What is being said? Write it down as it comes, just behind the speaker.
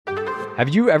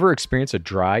Have you ever experienced a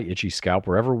dry, itchy scalp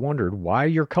or ever wondered why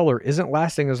your color isn't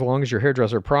lasting as long as your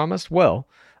hairdresser promised? Well,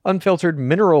 unfiltered,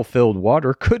 mineral-filled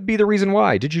water could be the reason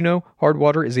why. Did you know hard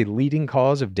water is a leading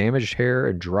cause of damaged hair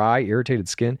and dry, irritated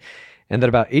skin? And that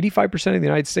about 85% of the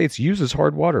United States uses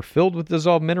hard water filled with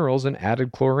dissolved minerals and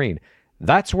added chlorine.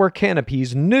 That's where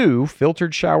Canopy's new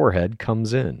filtered shower head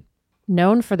comes in.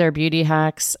 Known for their beauty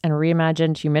hacks and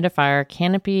reimagined humidifier,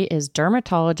 Canopy is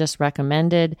dermatologist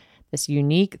recommended. This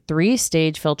unique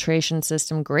 3-stage filtration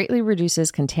system greatly reduces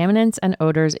contaminants and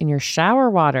odors in your shower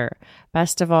water.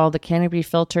 Best of all, the Canopy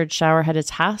filtered shower head is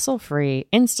hassle-free,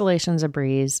 installation's a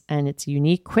breeze, and its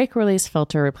unique quick-release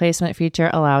filter replacement feature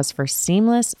allows for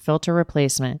seamless filter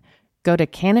replacement. Go to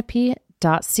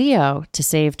canopy.co to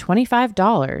save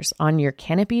 $25 on your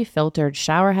Canopy filtered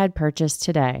shower head purchase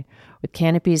today with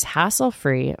Canopy's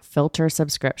hassle-free filter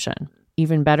subscription.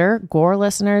 Even better, Gore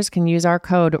listeners can use our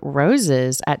code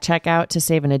ROSES at checkout to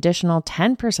save an additional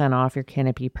 10% off your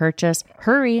Canopy purchase.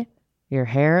 Hurry, your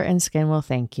hair and skin will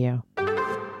thank you.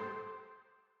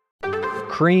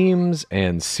 Creams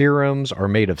and serums are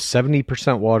made of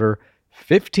 70% water,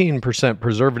 15%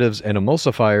 preservatives and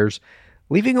emulsifiers,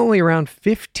 leaving only around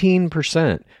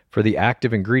 15% for the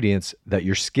active ingredients that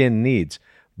your skin needs.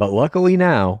 But luckily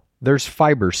now, there's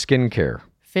fiber skincare.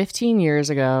 15 years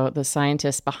ago, the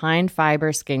scientists behind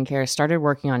fiber skincare started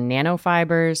working on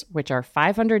nanofibers, which are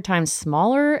 500 times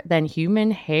smaller than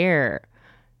human hair.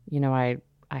 You know, I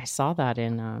saw that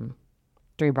in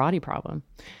Three Body Problem.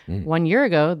 1 year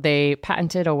ago, they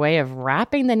patented a way of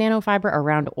wrapping the nanofiber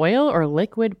around oil or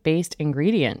liquid-based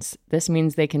ingredients. This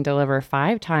means they can deliver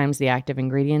 5 times the active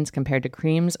ingredients compared to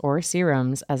creams or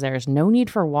serums, as there is no need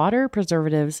for water,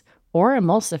 preservatives, or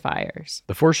emulsifiers.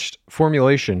 The first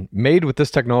formulation made with this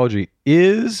technology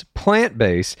is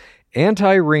plant-based,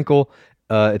 anti-wrinkle.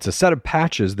 It's a set of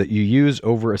patches that you use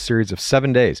over a series of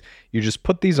 7 days. You just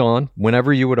put these on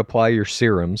whenever you would apply your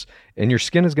serums, and your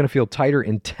skin is going to feel tighter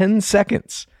in 10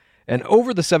 seconds. And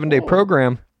over the 7-day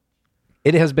program,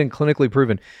 it has been clinically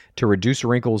proven to reduce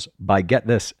wrinkles by, get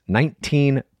this,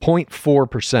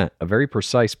 19.4%, a very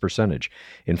precise percentage.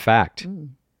 In fact,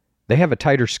 they have a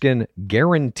tighter skin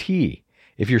guarantee.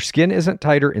 If your skin isn't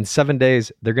tighter in 7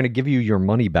 days, they're going to give you your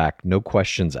money back, no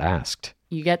questions asked.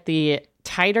 You get the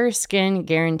tighter skin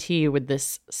guarantee with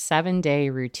this 7-day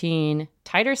routine.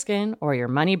 Tighter skin or your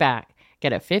money back.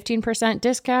 Get a 15%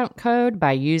 discount code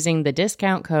by using the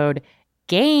discount code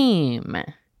GAME.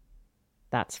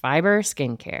 That's Fiber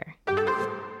Skincare.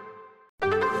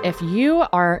 If you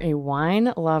are a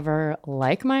wine lover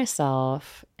like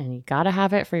myself, and you gotta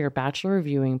have it for your Bachelor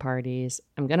viewing parties,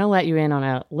 I'm gonna let you in on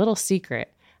a little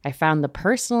secret. I found the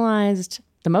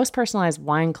most personalized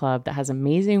wine club that has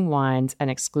amazing wines and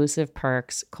exclusive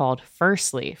perks called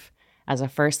First Leaf. As a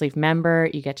First Leaf member,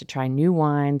 you get to try new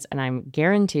wines, and I'm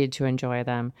guaranteed to enjoy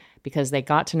them because they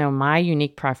got to know my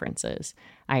unique preferences.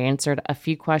 I answered a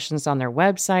few questions on their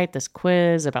website, this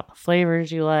quiz about the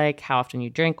flavors you like, how often you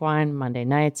drink wine, Monday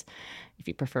nights, if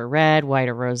you prefer red, white,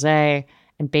 or rosé.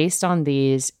 And based on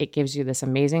these, it gives you this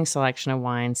amazing selection of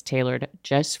wines tailored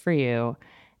just for you.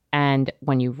 And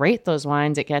when you rate those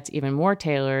wines, it gets even more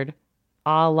tailored,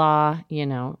 a la,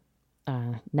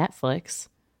 Netflix.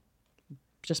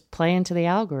 Just play into the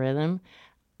algorithm.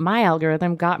 My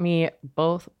algorithm got me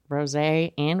both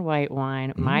rosé and white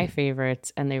wine, my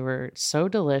favorites, and they were so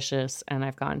delicious, and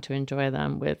I've gotten to enjoy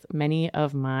them with many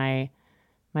of my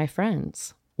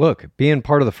friends. Look, being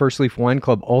part of the First Leaf Wine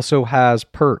Club also has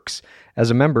perks. As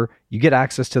a member, you get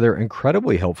access to their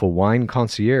incredibly helpful wine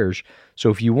concierge. So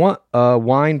if you want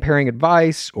wine pairing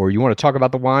advice, or you want to talk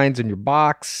about the wines in your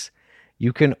box,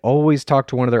 you can always talk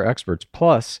to one of their experts.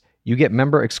 Plus, you get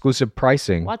member-exclusive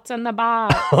pricing. What's in the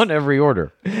box? On every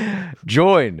order.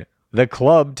 Join the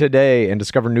club today and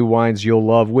discover new wines you'll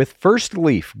love with First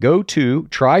Leaf. Go to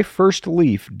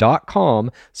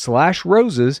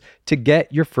tryfirstleaf.com/roses to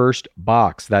get your first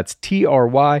box. That's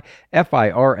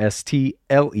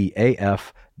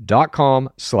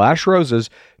tryfirstleaf.com/roses.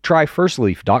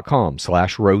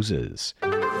 Tryfirstleaf.com/roses.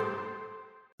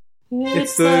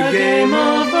 It's the Game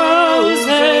of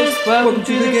Roses. Welcome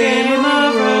to the Game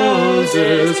of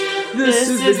Roses. This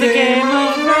is the Game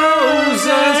of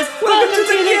Roses. Welcome to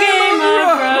the Game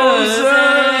of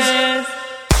Roses.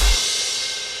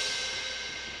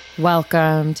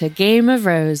 Welcome to Game of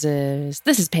Roses.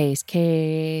 This is Pace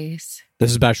Case.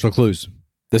 This is Bachelor Clues.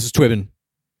 This is Twibbin.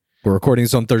 We're recording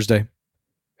this on Thursday.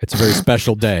 It's a very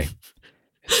special day.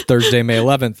 It's Thursday, May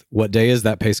 11th. What day is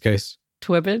that, Pace Case?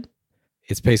 Twibbin?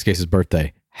 It's Pace Case's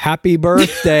birthday. Happy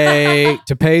birthday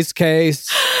to Pace Case.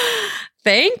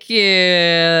 Thank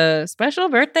you. Special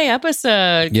birthday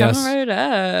episode Yes. coming right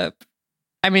up.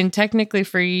 I mean, technically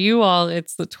for you all,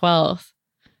 it's the 12th.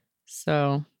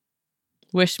 So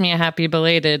wish me a happy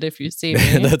belated if you see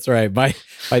me. That's right. By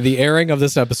the airing of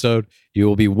this episode, you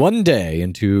will be one day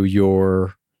into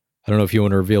your, I don't know if you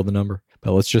want to reveal the number,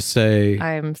 but let's just say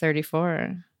I'm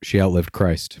 34. she outlived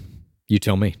Christ. You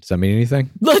tell me. Does that mean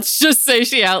anything? Let's just say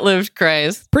she outlived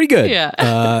Christ. Pretty good.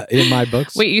 Yeah. In my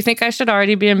books. Wait, you think I should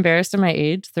already be embarrassed at my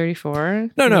age,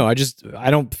 34? No.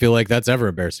 I don't feel like that's ever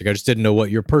embarrassing. I just didn't know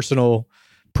what your personal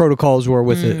protocols were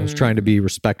with it. I was trying to be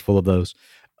respectful of those.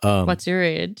 What's your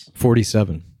age?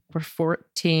 47. We're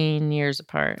 14 years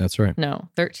apart. That's right. No,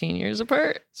 13 years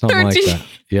apart. Something 13. like that.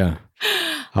 Yeah.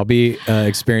 I'll be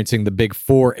experiencing the big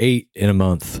 4-8 in a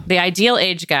month. The ideal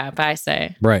age gap, I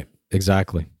say. Right.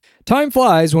 Exactly. Time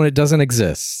flies when it doesn't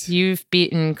exist. You've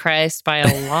beaten Christ by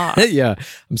a lot. Yeah.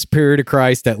 I'm superior to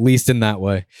Christ, at least in that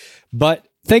way. But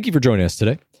thank you for joining us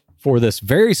today for this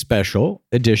very special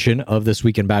edition of This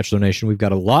Week in Bachelor Nation. We've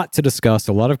got a lot to discuss.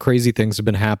 A lot of crazy things have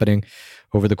been happening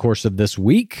over the course of this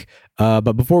week.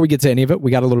 But before we get to any of it, we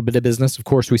got a little bit of business. Of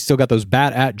course, we still got those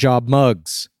bad at job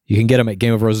mugs. You can get them at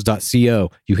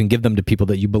gameofroses.co. You can give them to people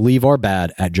that you believe are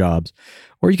bad at jobs,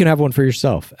 or you can have one for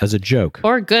yourself as a joke.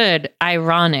 Or good,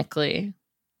 ironically.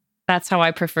 That's how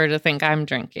I prefer to think I'm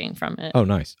drinking from it. Oh,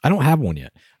 nice. I don't have one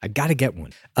yet. I got to get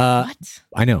one. What?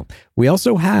 I know. We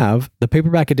also have the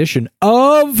paperback edition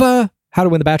of How to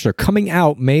Win the Bachelor coming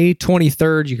out May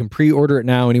 23rd. You can pre-order it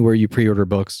now anywhere you pre-order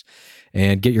books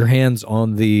and get your hands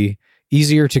on the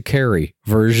easier to carry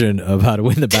version of How to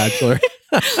Win the Bachelor.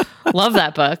 Love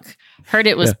that book. Heard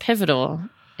it was pivotal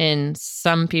in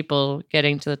some people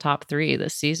getting to the top 3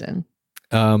 this season.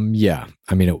 Yeah.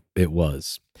 I mean, it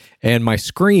was. And my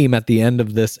scream at the end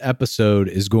of this episode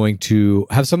is going to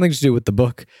have something to do with the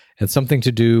book and something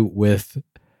to do with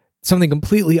something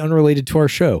completely unrelated to our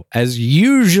show, as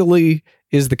usually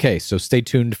is the case. So stay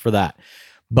tuned for that.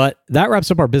 But that wraps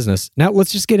up our business. Now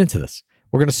let's just get into this.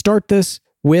 We're going to start this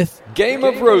with Game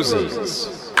of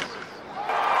Roses.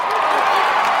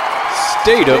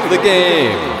 State of the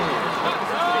game.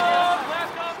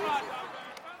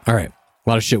 All right. A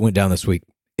lot of shit went down this week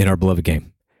in our beloved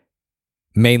game.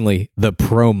 Mainly the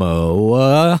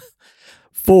promo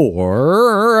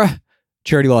for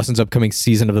Charity Lawson's upcoming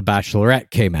season of The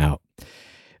Bachelorette came out.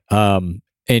 And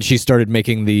she started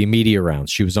making the media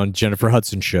rounds. She was on Jennifer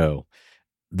Hudson's show.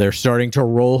 They're starting to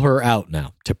roll her out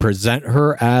now to present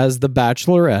her as the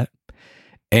Bachelorette.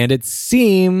 And it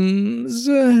seems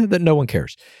that no one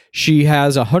cares. She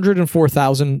has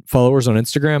 104,000 followers on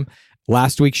Instagram.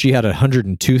 Last week, she had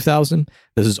 102,000.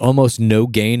 This is almost no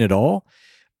gain at all.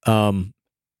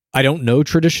 I don't know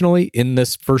traditionally in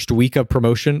this first week of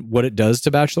promotion what it does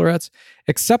to bachelorettes,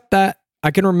 except that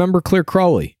I can remember Claire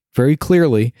Crawley very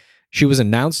clearly. She was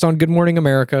announced on Good Morning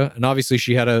America, and obviously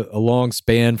she had a long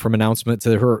span from announcement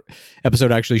to her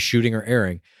episode actually shooting or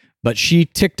airing. But she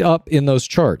ticked up in those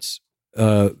charts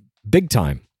big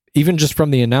time, even just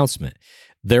from the announcement.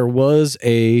 There was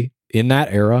in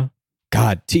that era,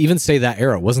 God, to even say that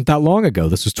era, wasn't that long ago.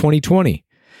 This was 2020.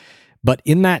 But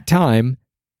in that time,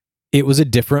 it was a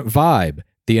different vibe.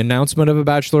 The announcement of a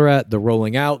bachelorette, the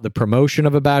rolling out, the promotion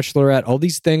of a bachelorette, all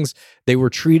these things, they were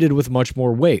treated with much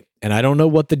more weight. And I don't know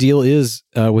what the deal is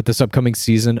with this upcoming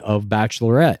season of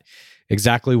Bachelorette.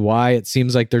 Exactly why it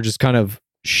seems like they're just kind of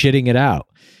shitting it out.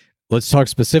 Let's talk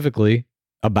specifically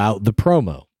about the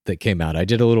promo that came out. I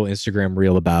did a little Instagram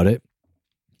reel about it.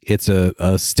 It's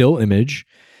a still image.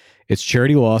 It's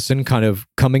Charity Lawson kind of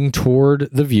coming toward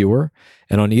the viewer.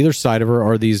 And on either side of her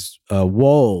are these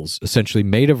walls essentially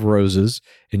made of roses.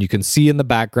 And you can see in the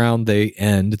background they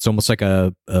end. It's almost like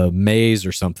a maze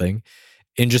or something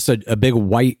in just a big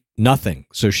white nothing.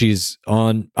 So she's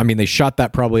on, I mean, they shot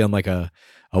that probably on like a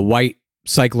white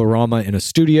cyclorama in a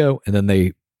studio. And then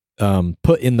they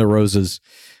put in the roses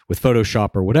with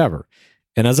Photoshop or whatever.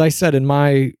 And as I said in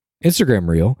my Instagram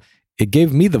reel, it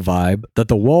gave me the vibe that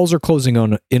the walls are closing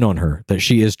in on her, that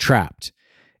she is trapped.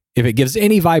 If it gives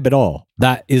any vibe at all,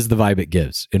 that is the vibe it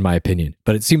gives, in my opinion.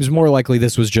 But it seems more likely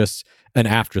this was just an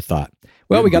afterthought.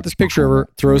 Well, we got this picture of her,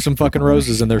 throw some fucking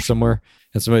roses in there somewhere.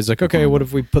 And somebody's like, okay, what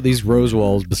if we put these rose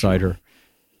walls beside her?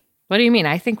 What do you mean?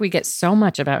 I think we get so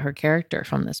much about her character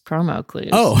from this promo, Clues.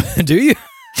 Oh, do you?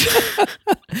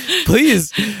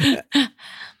 Please.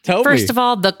 Tell First me. of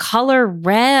all, the color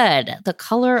red, the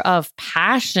color of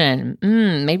passion.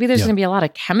 Maybe there's going to be a lot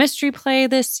of chemistry play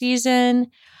this season.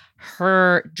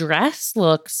 Her dress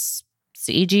looks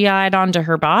CGI'd onto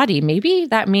her body. Maybe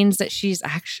that means that she's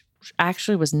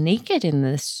actually was naked in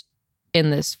this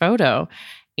photo,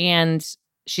 and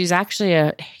she's actually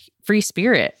a free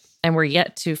spirit, and we're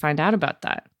yet to find out about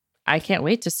that. I can't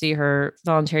wait to see her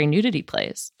voluntary nudity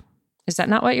plays. Is that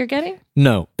not what you're getting?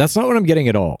 No, that's not what I'm getting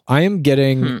at all. I am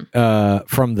getting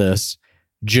from this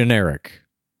generic.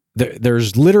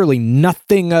 There's literally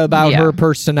nothing about her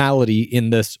personality in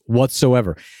this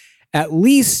whatsoever. At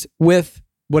least with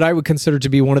what I would consider to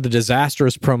be one of the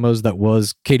disastrous promos that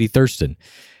was Katie Thurston.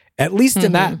 At least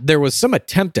in that, there was some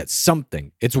attempt at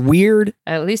something. It's weird.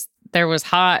 At least there was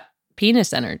hot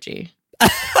penis energy.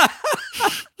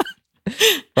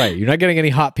 Right. You're not getting any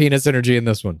hot penis energy in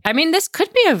this one. I mean, this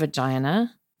could be a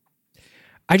vagina.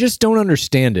 I just don't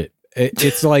understand it.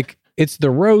 It's like, it's the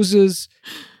roses.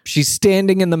 She's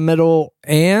standing in the middle,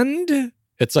 and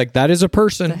it's like, that is a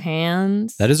person. The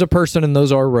hands. That is a person, and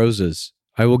those are roses.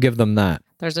 I will give them that.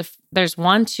 There's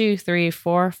 1, 2, 3,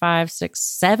 4, 5, 6,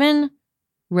 7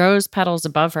 rose petals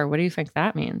above her. What do you think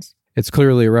that means? It's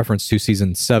clearly a reference to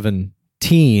season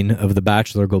 17 of The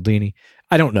Bachelor, Goldini.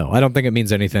 I don't know. I don't think it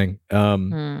means anything.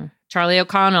 Charlie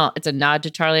O'Connell. It's a nod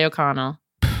to Charlie O'Connell.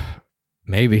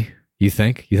 Maybe. You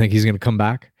think? You think he's going to come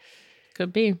back?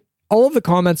 Could be. All of the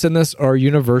comments in this are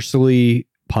universally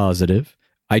positive.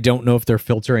 I don't know if they're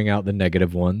filtering out the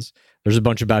negative ones. There's a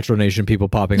bunch of Bachelor Nation people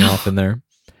popping off in there.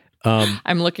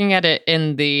 I'm looking at it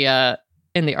in the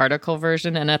article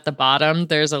version, and at the bottom,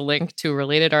 there's a link to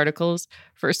related articles.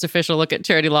 First official look at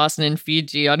Charity Lawson in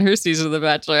Fiji on her season of The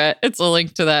Bachelorette. It's a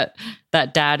link to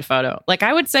that dad photo. Like,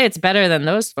 I would say it's better than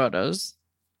those photos.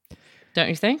 Don't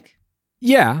you think?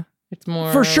 Yeah. It's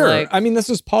more for sure. like, I mean, this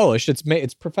is polished.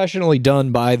 It's professionally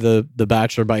done by the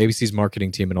Bachelor, by ABC's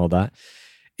marketing team and all that.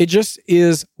 It just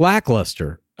is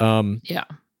lackluster. yeah.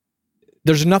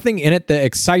 There's nothing in it that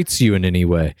excites you in any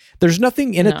way. There's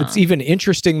nothing in it that's even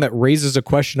interesting that raises a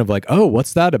question of like, oh,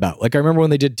 what's that about? Like, I remember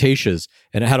when they did Tayshia's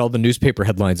and it had all the newspaper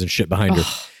headlines and shit behind her.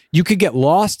 You could get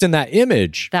lost in that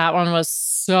image. That one was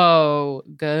so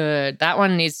good. That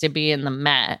one needs to be in the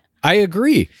Met. I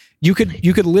agree. You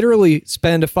could literally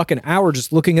spend a fucking hour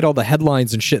just looking at all the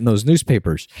headlines and shit in those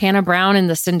newspapers. Hannah Brown in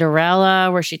the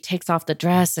Cinderella, where she takes off the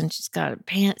dress and she's got a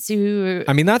pantsuit.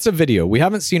 I mean, that's a video. We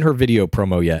haven't seen her video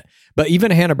promo yet, but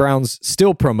even Hannah Brown's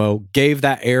still promo gave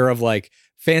that air of like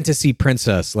fantasy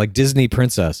princess, like Disney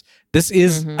princess. This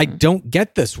is, I don't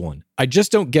get this one. I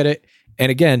just don't get it.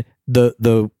 And again,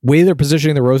 the way they're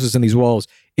positioning the roses in these walls,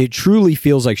 it truly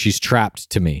feels like she's trapped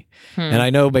to me. And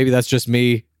I know maybe that's just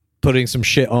me putting some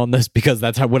shit on this because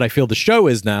that's what I feel the show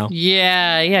is now.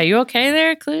 Yeah. You okay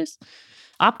there, Clues?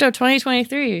 Opto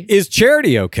 2023. Is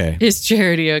Charity okay? Is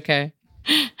Charity okay?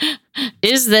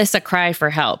 Is this a cry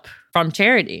for help from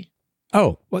Charity?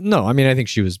 Oh, well, no. I mean, I think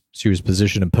she was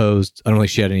positioned and posed. I don't think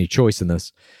she had any choice in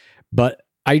this. But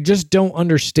I just don't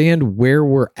understand where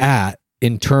we're at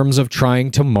in terms of trying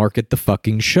to market the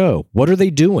fucking show. What are they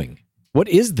doing? What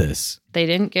is this? They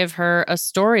didn't give her a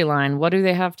storyline. What do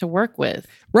they have to work with?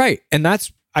 Right. And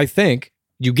that's, I think,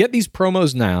 you get these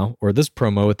promos now, or this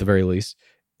promo at the very least,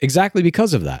 exactly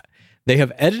because of that. They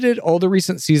have edited all the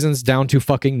recent seasons down to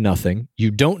fucking nothing. You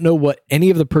don't know what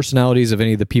any of the personalities of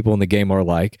any of the people in the game are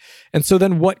like. And so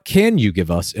then what can you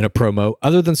give us in a promo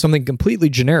other than something completely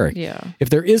generic? Yeah. If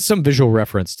there is some visual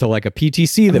reference to like a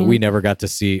PTC that we never got to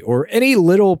see, or any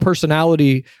little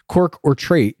personality quirk or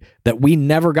trait that we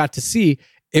never got to see,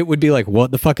 it would be like,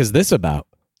 what the fuck is this about?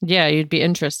 Yeah, you'd be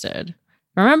interested.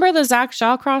 Remember the Zach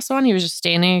Shawcross one? He was just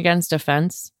standing against a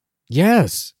fence.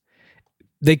 Yes.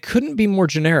 They couldn't be more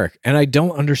generic, and I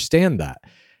don't understand that.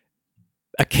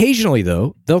 Occasionally,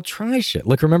 though, they'll try shit.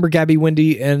 Like, remember Gabby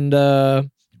Wendy and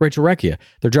Rachel Recchia?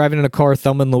 They're driving in a car,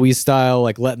 Thelma and Louise style,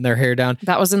 like letting their hair down.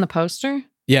 That was in the poster?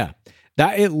 Yeah.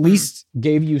 That at least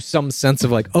gave you some sense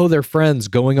of like, oh, they're friends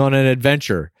going on an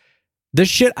adventure. This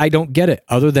shit, I don't get it,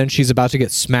 other than she's about to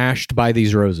get smashed by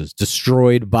these roses,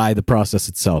 destroyed by the process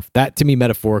itself. That, to me,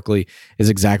 metaphorically,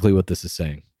 is exactly what this is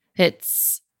saying.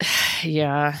 It's,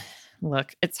 yeah.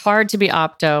 Look, it's hard to be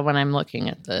opto when I'm looking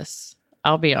at this.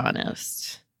 I'll be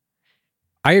honest.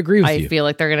 I agree with you. I feel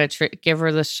like they're going to give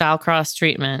her the Shawcross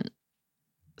treatment.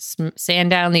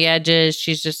 Sand down the edges.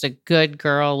 She's just a good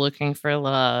girl looking for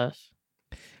love.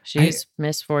 She's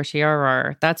Miss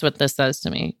 4TRR. That's what this says to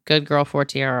me. Good girl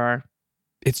 4TRR.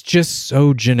 It's just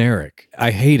so generic. I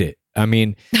hate it. I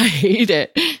mean... I hate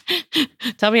it.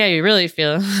 Tell me how you really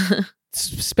feel.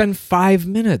 Spend 5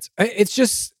 minutes.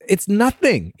 It's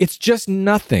nothing. It's just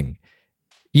nothing.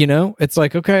 You know, it's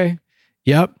like, okay,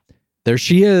 yep, there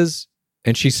she is.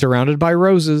 And she's surrounded by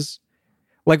roses.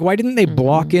 Like, why didn't they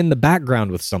block in the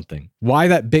background with something? Why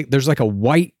that big, there's like a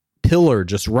white pillar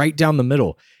just right down the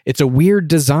middle. It's a weird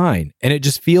design and it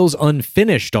just feels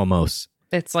unfinished almost.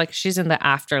 It's like she's in the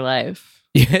afterlife.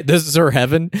 Yeah, this is her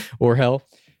heaven or hell.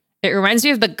 It reminds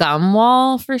me of the gum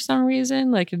wall for some reason,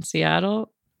 like in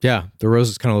Seattle. Yeah, the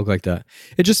roses kind of look like that.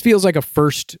 It just feels like a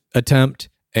first attempt,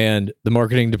 and the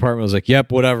marketing department was like,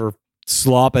 yep, whatever,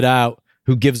 slop it out.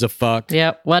 Who gives a fuck?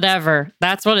 Yep, whatever.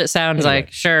 That's what it sounds Anyway,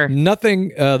 like. Sure. Nothing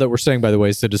that we're saying, by the way,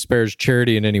 is to disparage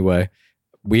Charity in any way.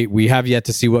 We have yet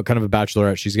to see what kind of a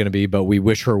bachelorette she's going to be, but we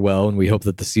wish her well, and we hope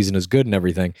that the season is good and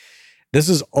everything. This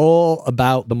is all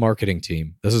about the marketing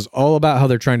team. This is all about how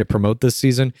they're trying to promote this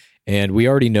season, and we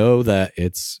already know that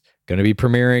it's going to be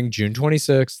premiering June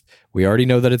 26th. We already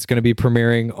know that it's going to be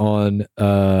premiering on,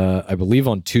 I believe,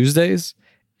 on Tuesdays,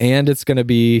 and it's going to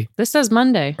be... This says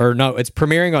Monday. Or no, it's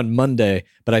premiering on Monday,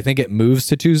 but I think it moves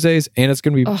to Tuesdays, and it's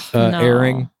going to be no.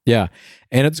 airing. Yeah,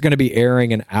 and it's going to be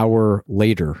airing an hour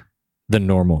later than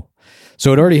normal.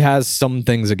 So it already has some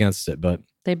things against it, but...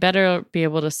 They better be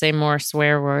able to say more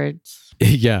swear words.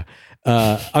 Yeah.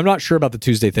 I'm not sure about the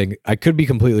Tuesday thing. I could be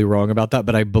completely wrong about that,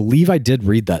 but I believe I did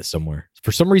read that somewhere.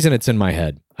 For some reason, it's in my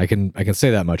head. I can say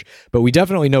that much. But we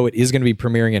definitely know it is going to be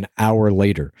premiering an hour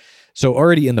later. So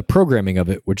already in the programming of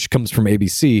it, which comes from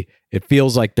ABC, it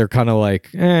feels like they're kind of like,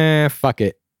 fuck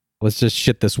it. Let's just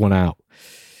shit this one out.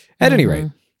 At any rate,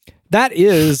 that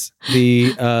is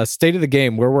the state of the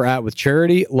game, where we're at with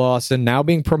Charity Lawson now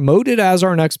being promoted as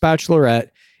our next bachelorette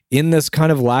in this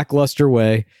kind of lackluster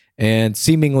way, and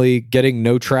seemingly getting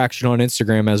no traction on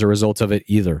Instagram as a result of it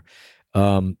either.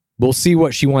 We'll see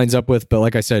what she winds up with, but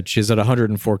like I said, she's at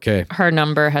 104K. Her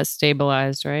number has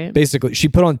stabilized, right? Basically, she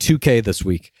put on 2K this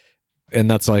week, and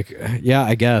that's like, yeah,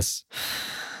 I guess.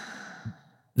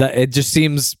 That it just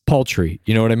seems paltry.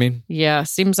 You know what I mean? Yeah,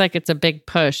 seems like it's a big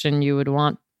push, and you would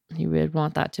want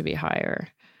that to be higher.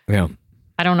 Yeah.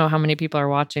 I don't know how many people are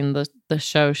watching the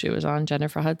show she was on,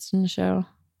 Jennifer Hudson's show.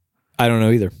 I don't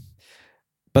know either.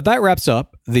 But that wraps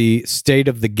up the state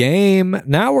of the game.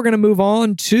 Now we're going to move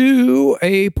on to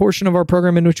a portion of our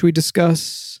program in which we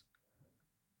discuss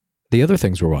the other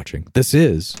things we're watching. This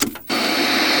is...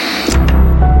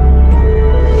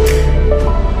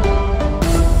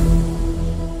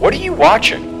 What are you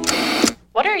watching?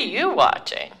 What are you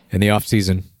watching? In the off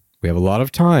season, we have a lot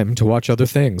of time to watch other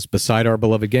things beside our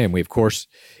beloved game. We, of course,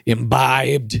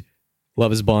 imbibed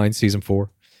Love is Blind Season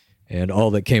 4 and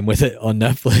all that came with it on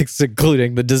Netflix,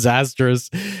 including the disastrous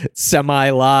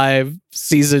semi-live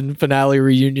season finale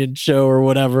reunion show or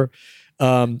whatever.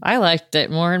 I liked it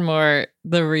more and more,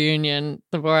 the reunion,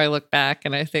 the more I look back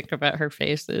and I think about her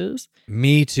faces.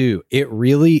 Me too. It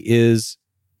really is,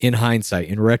 in hindsight,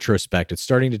 in retrospect, it's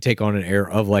starting to take on an air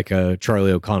of like a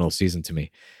Charlie O'Connell season to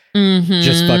me. Mm-hmm.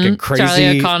 Just fucking crazy.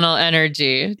 Charlie O'Connell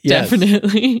energy. Yes.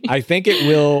 Definitely. I think it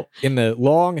will, in the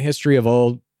long history of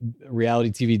all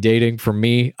reality TV dating, for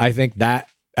me, I think that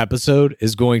episode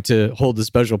is going to hold a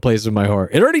special place in my heart.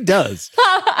 It already does.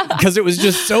 Because it was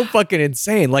just so fucking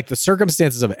insane. Like the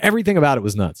circumstances of it, everything about it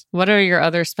was nuts. What are your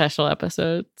other special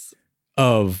episodes?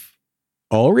 Of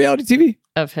all reality TV?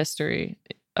 Of history.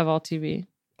 Of all TV.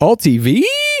 All TV?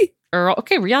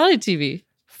 Okay, reality TV.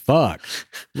 Fuck.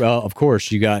 Well, of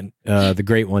course, you got the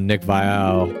great one, Nick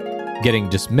Viall, getting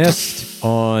dismissed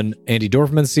on Andy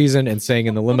Dorfman's season and saying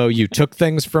in the limo, "You took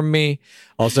things from me."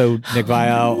 Also, Nick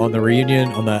Viall on the reunion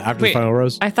on the after the final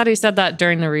rose. I thought he said that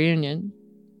during the reunion.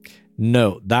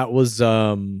 No, that was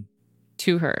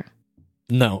to her.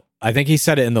 No, I think he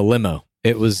said it in the limo.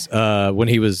 It was when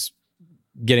he was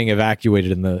getting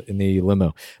evacuated in the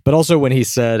limo. But also when he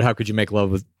said, "How could you make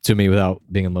love to me without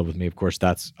being in love with me?" Of course,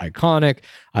 that's iconic.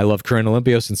 I love Corinne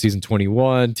Olympios in season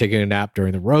 21, taking a nap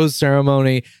during the rose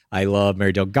ceremony. I love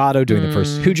Mary Delgado doing the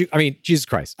first Hooju. I mean, Jesus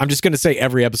Christ. I'm just going to say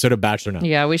every episode of Bachelor now.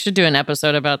 Yeah, we should do an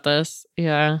episode about this.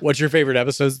 Yeah. What's your favorite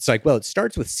episodes? It's like, well, it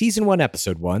starts with season 1,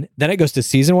 episode 1. Then it goes to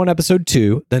season 1, episode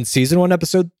 2. Then season 1,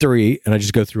 episode 3. And I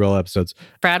just go through all episodes.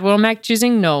 Brad Womack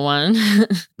choosing no one.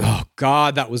 Oh,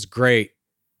 God, that was great.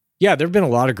 Yeah, there have been a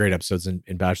lot of great episodes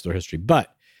in Bachelor history, but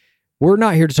we're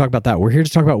not here to talk about that. We're here to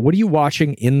talk about what are you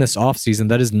watching in this off season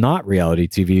that is not reality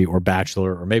TV or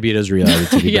Bachelor, or maybe it is reality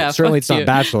TV, yeah, but certainly it's not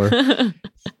Bachelor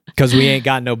because we ain't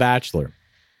got no Bachelor.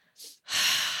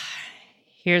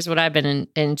 Here's what I've been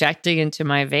injecting into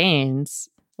my veins.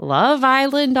 Love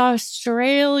Island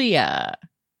Australia.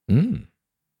 I'm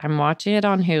watching it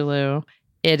on Hulu.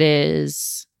 It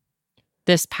is...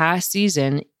 This past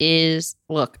season is,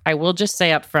 look, I will just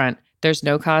say up front, there's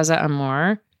no Casa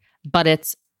Amor, but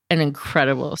it's an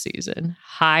incredible season.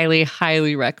 Highly,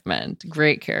 highly recommend.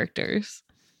 Great characters.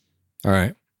 All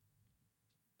right.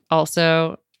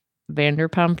 Also,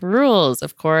 Vanderpump Rules,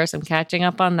 of course. I'm catching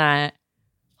up on that.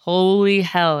 Holy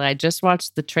hell. I just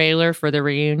watched the trailer for the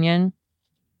reunion.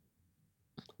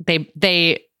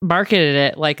 They marketed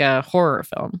it like a horror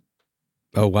film.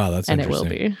 Oh, wow. That's and interesting.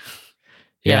 And it will be.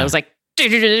 Yeah, it was like,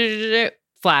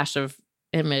 flash of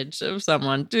image of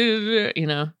someone, you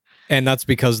know. And that's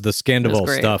because the Scandival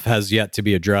great. stuff has yet to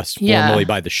be addressed Yeah. formally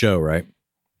by the show, right?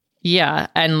 Yeah,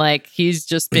 and like he's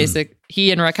just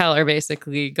he and Raquel are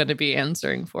basically going to be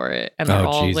answering for it, and they're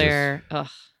all Jesus. there.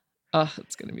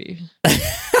 It's going to be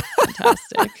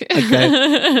fantastic.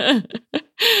 Okay.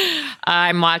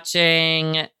 I'm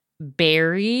watching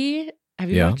Barry.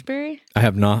 Have you watched Barry? I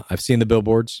have not. I've seen the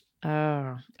billboards.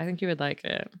 Oh, I think you would like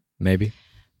it. Maybe.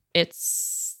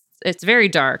 It's very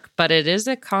dark, but it is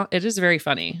very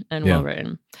funny and well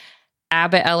written.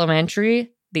 Abbott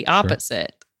Elementary, the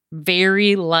opposite.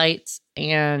 Very light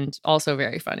and also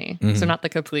very funny. Mm-hmm. So not the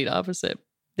complete opposite.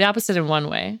 The opposite in one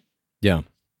way. Yeah.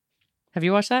 Have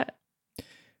you watched that?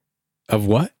 Of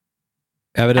what?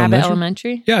 Abbott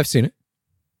Elementary? Yeah, I've seen it.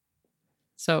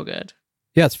 So good.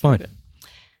 Yeah, it's fine.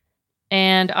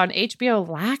 And on HBO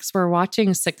Max, we're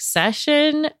watching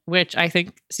Succession, which I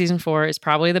think season 4 is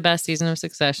probably the best season of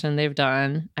Succession they've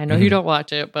done. I know you don't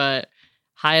watch it, but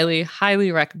highly,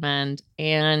 highly recommend.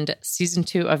 And season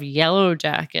 2 of Yellow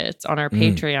Jackets on our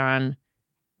Patreon.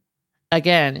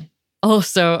 Again,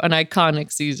 also an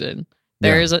iconic season.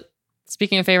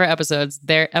 Speaking of favorite episodes,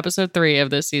 episode 3 of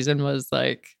this season was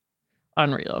like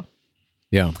unreal.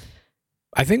 Yeah.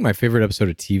 I think my favorite episode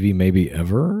of TV maybe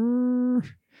ever.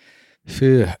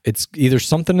 It's either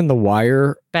something in The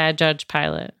Wire. Bad Judge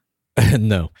Pilot.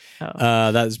 No.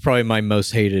 Oh. That is probably my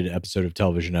most hated episode of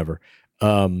television ever.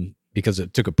 Because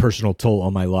it took a personal toll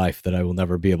on my life that I will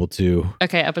never be able to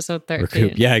Okay, episode 13.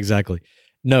 recoup. Yeah, exactly.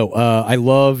 No, I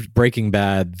loved Breaking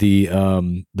Bad,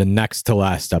 the next to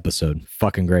last episode.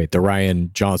 Fucking great. The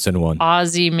Ryan Johnson one.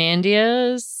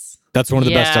 Ozymandias. That's one of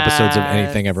the best episodes of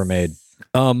anything ever made.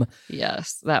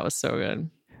 Yes, that was so good.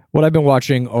 What I've been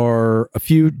watching are a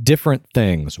few different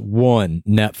things. One,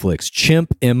 Netflix,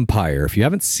 Chimp Empire. If you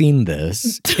haven't seen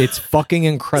this, it's fucking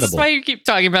incredible. This is why you keep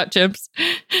talking about chimps.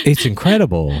 It's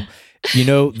incredible. You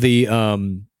know, the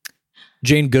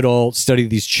Jane Goodall studied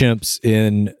these chimps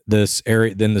in this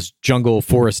area, in this jungle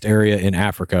forest area in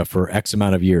Africa for X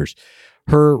amount of years.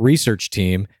 Her research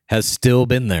team has still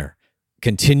been there,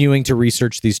 continuing to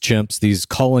research these chimps, these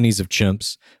colonies of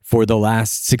chimps, for the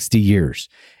last 60 years.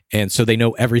 And so they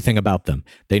know everything about them.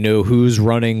 They know who's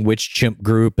running which chimp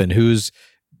group and who's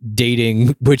dating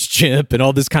which chimp and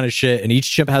all this kind of shit. And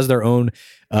each chimp has their own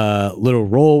little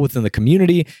role within the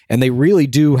community. And they really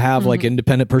do have like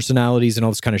independent personalities and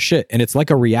all this kind of shit. And it's like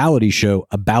a reality show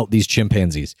about these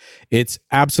chimpanzees. It's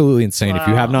absolutely insane. If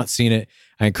you have not seen it,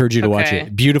 I encourage you to watch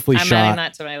it. Beautifully I'm shot. adding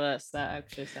that to my list. That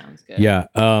actually sounds good. Yeah.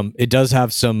 It does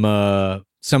have some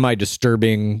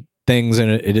semi-disturbing things in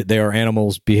it. They are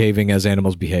animals behaving as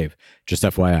animals behave. Just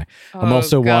FYI. I'm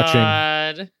also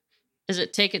watching. Is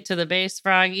it Take It to the Base,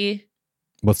 Froggy?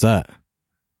 What's that?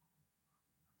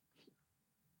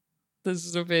 This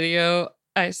is a video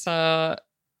I saw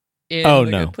in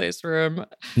the Good Place room.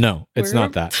 No, it's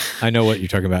not that. I know what you're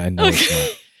talking about. And no, it's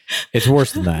not. It's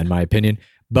worse than that, in my opinion.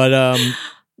 But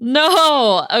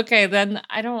no. Okay, then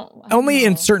I don't only know.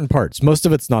 in certain parts. Most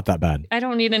of it's not that bad. I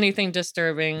don't need anything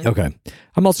disturbing. Okay.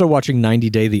 I'm also watching 90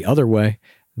 Day the Other Way.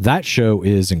 That show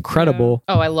is incredible.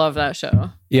 Yeah. Oh, I love that show.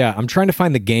 Yeah, I'm trying to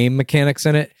find the game mechanics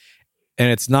in it, and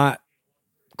it's not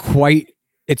quite.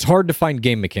 It's hard to find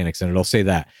game mechanics in it. I'll say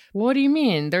that. What do you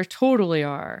mean? There totally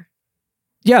are.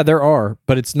 Yeah, there are,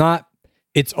 but it's not.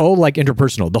 It's all like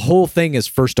interpersonal. The whole thing is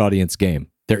first audience game.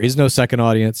 There is no second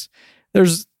audience.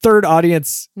 There's third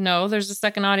audience. No, there's a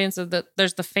second audience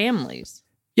there's the families.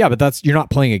 Yeah, but you're not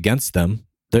playing against them.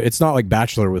 It's not like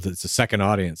Bachelor with it's a second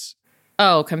audience.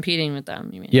 Oh, competing with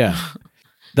them, you mean? Yeah.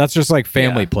 That's just like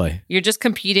family play. You're just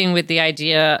competing with the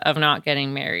idea of not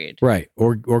getting married. Right.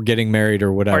 Or getting married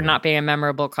or whatever. Or not being a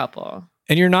memorable couple.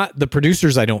 And you're not, the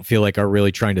producers, I don't feel like are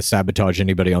really trying to sabotage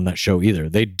anybody on that show either.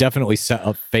 They definitely set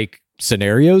up fake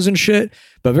scenarios and shit,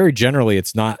 but very generally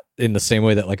it's not in the same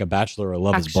way that like a Bachelor or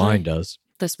Love is Blind does.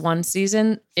 This one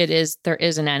season, there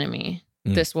is an enemy.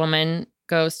 This woman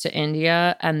goes to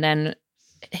India and then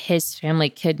his family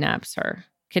kidnaps him.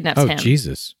 Oh,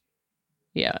 Jesus.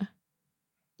 Yeah.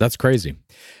 That's crazy.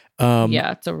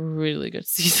 Yeah, it's a really good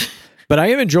season. But I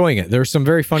am enjoying it. There's some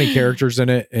very funny characters in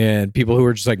it and people who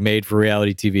are just like made for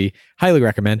reality TV. Highly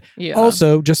recommend. Yeah.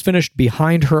 Also, just finished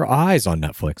Behind Her Eyes on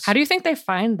Netflix. How do you think they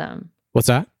find them? What's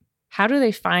that? How do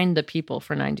they find the people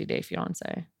for 90 Day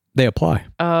Fiancé? They apply.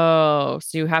 Oh,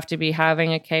 so you have to be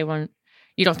having a K1.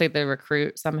 You don't think they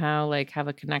recruit somehow, like have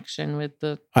a connection with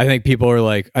the... I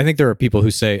think there are people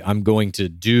who say, I'm going to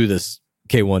do this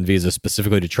K1 visa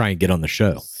specifically to try and get on the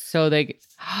show. So they...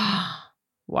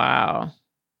 Wow.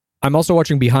 I'm also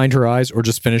watching Behind Her Eyes, or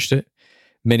just finished it.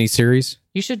 miniseries.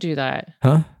 You should do that.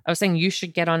 Huh? I was saying you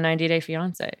should get on 90 Day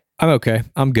Fiancé. I'm okay.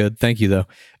 I'm good. Thank you, though.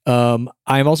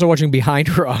 I'm also watching Behind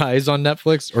Her Eyes on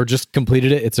Netflix, or just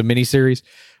completed it. It's a miniseries.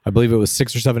 I believe it was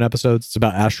 6 or 7 episodes. It's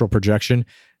about astral projection.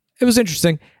 It was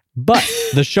interesting. But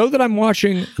the show that I'm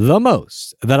watching the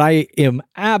most, that I am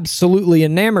absolutely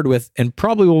enamored with, and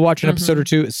probably will watch an episode or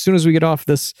two as soon as we get off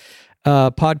this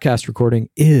podcast recording,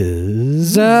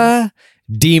 is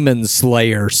Demon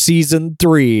Slayer Season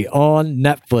 3 on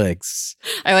Netflix.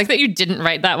 I like that you didn't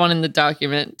write that one in the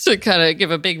document to kind of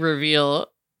give a big reveal.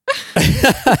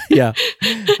 Yeah,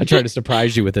 I tried to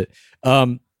surprise you with it.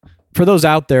 For those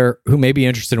out there who may be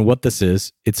interested in what this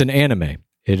is, it's an anime.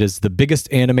 It is the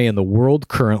biggest anime in the world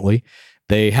currently.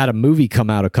 They had a movie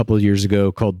come out a couple of years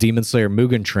ago called Demon Slayer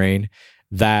Mugen Train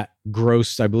that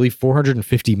grossed, I believe,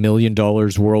 $450 million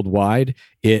worldwide.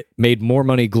 It made more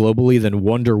money globally than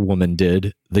Wonder Woman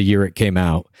did the year it came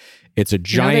out. It's a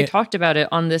giant... they talked about it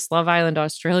on this Love Island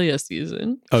Australia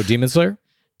season. Oh, Demon Slayer?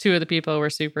 2 of the people were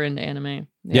super into anime.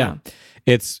 Yeah.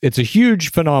 It's a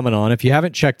huge phenomenon. If you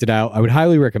haven't checked it out, I would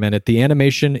highly recommend it. The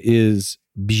animation is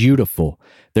beautiful.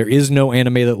 There is no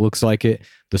anime that looks like it.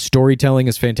 The storytelling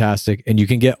is fantastic, and you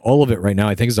can get all of it right now.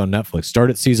 I think it's on Netflix. Start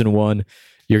at season 1.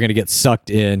 You're going to get sucked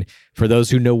in. For those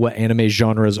who know what anime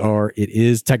genres are, it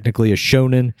is technically a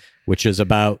shonen, which is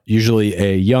about usually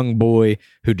a young boy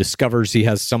who discovers he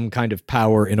has some kind of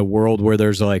power in a world where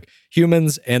there's like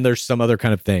humans and there's some other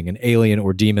kind of thing, an alien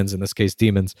or demons, in this case,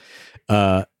 demons.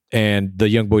 And the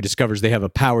young boy discovers they have a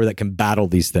power that can battle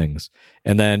these things.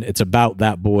 And then it's about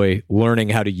that boy learning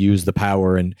how to use the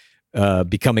power and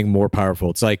becoming more powerful.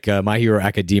 It's like My Hero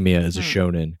Academia is a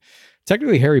shonen.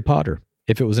 Technically, Harry Potter,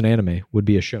 if it was an anime, would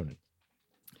be a shonen.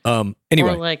 Anyway.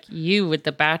 Or like you with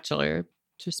The Bachelor,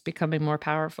 just becoming more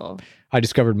powerful. I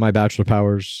discovered my bachelor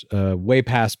powers way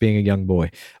past being a young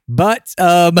boy. But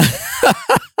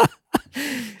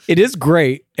it is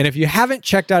great. And if you haven't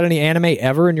checked out any anime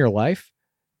ever in your life,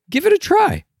 give it a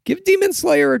try. Give Demon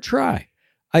Slayer a try.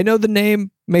 I know the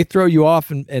name may throw you off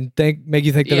and make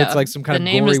you think that it's like some kind of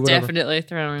gory whatever. The name is definitely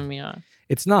throwing me off.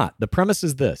 It's not. The premise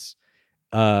is this.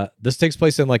 This takes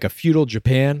place in like a feudal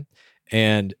Japan,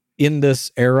 and in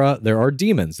this era, there are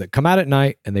demons that come out at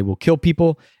night and they will kill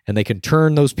people, and they can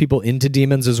turn those people into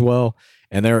demons as well.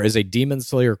 And there is a Demon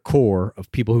Slayer corps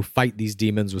of people who fight these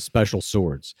demons with special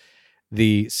swords.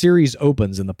 The series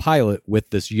opens in the pilot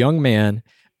with this young man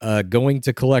going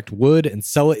to collect wood and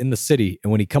sell it in the city.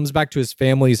 And when he comes back to his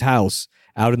family's house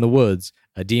out in the woods,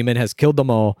 a demon has killed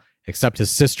them all, except his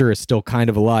sister is still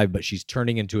kind of alive, but she's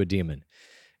turning into a demon.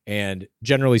 And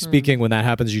generally speaking, when that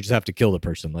happens, you just have to kill the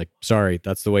person. Like, sorry,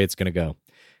 that's the way it's going to go.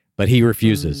 But he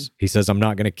refuses. He says, I'm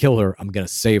not going to kill her. I'm going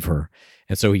to save her.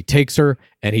 And so he takes her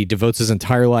and he devotes his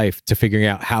entire life to figuring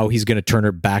out how he's going to turn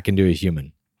her back into a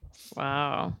human.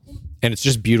 Wow. And it's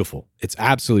just beautiful. It's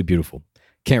absolutely beautiful.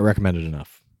 Can't recommend it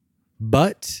enough.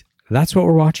 But that's what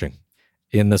we're watching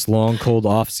in this long, cold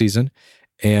off season.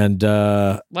 And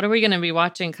what are we going to be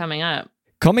watching coming up?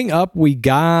 Coming up, we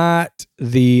got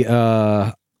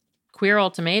the Queer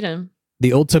Ultimatum.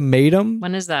 The Ultimatum.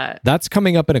 When is that? That's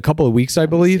coming up in a couple of weeks, I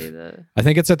believe. I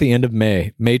think it's at the end of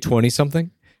May. May 20-something.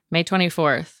 May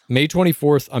 24th. May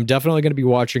 24th. I'm definitely going to be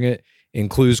watching it in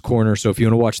Clue's Corner. So if you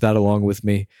want to watch that along with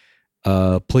me,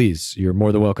 please, you're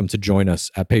more than welcome to join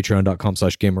us at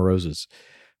patreon.com/gameofroses.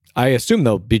 I assume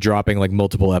they'll be dropping like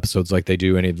multiple episodes like they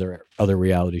do any of their other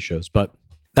reality shows. But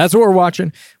that's what we're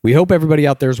watching. We hope everybody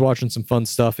out there is watching some fun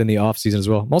stuff in the off season as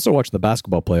well. I'm also watching the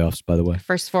basketball playoffs, by the way.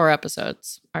 First 4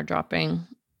 episodes are dropping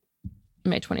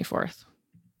May 24th.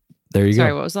 There you go.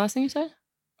 Sorry, what was the last thing you said?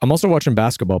 I'm also watching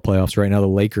basketball playoffs right now. The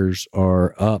Lakers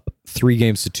are up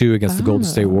 3-2 against the Golden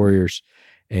State Warriors.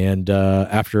 And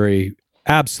after a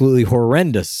absolutely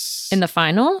horrendous... In the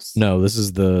finals? No, this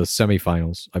is the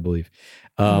semifinals, I believe.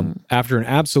 After an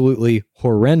absolutely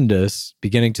horrendous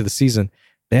beginning to the season,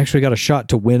 they actually got a shot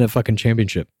to win a fucking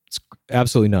championship. It's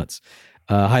absolutely nuts.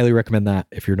 Highly recommend that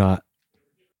if you're not...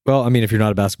 Well, I mean, if you're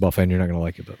not a basketball fan, you're not going to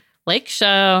like it. But Lake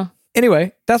Show.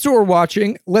 Anyway, that's what we're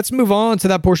watching. Let's move on to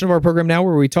that portion of our program now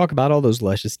where we talk about all those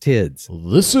luscious tids.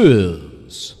 This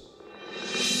is...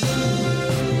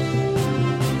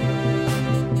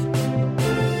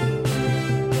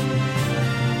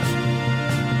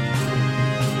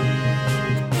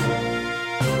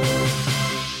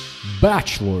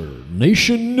 Bachelor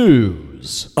Nation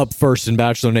News. Up first in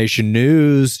Bachelor Nation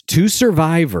News, 2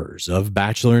 survivors of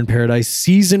Bachelor in Paradise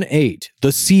Season 8,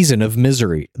 the season of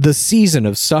misery, the season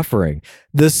of suffering,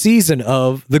 the season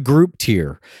of the group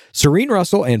tier. Serene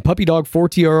Russell and Puppy Dog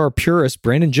 4TRR purist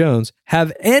Brandon Jones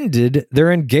have ended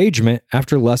their engagement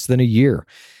after less than a year.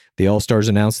 The All-Stars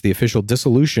announced the official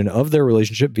dissolution of their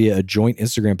relationship via a joint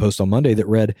Instagram post on Monday that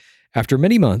read, "After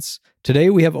many months, today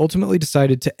we have ultimately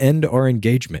decided to end our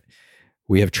engagement.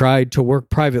 We have tried to work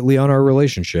privately on our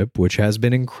relationship, which has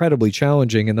been incredibly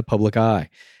challenging in the public eye.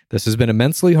 This has been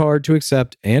immensely hard to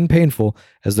accept and painful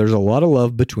as there's a lot of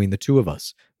love between the two of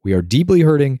us. We are deeply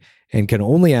hurting and can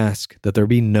only ask that there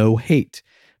be no hate.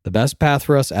 The best path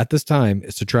for us at this time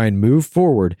is to try and move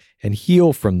forward and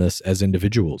heal from this as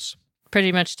individuals."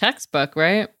 Pretty much textbook,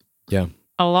 right? Yeah.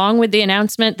 Along with the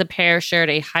announcement, the pair shared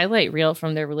a highlight reel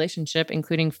from their relationship,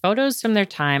 including photos from their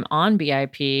time on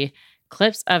BIP,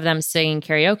 clips of them singing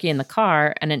karaoke in the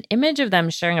car, and an image of them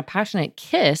sharing a passionate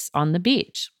kiss on the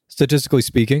beach. Statistically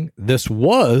speaking, this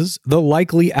was the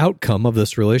likely outcome of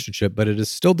this relationship, but it is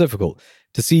still difficult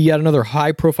to see yet another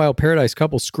high-profile Paradise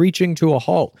couple screeching to a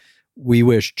halt. We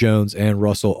wish Jones and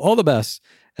Russell all the best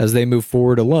as they move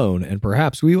forward alone, and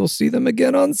perhaps we will see them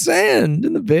again on sand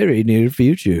in the very near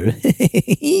future.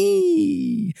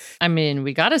 I mean,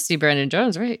 we got to see Brandon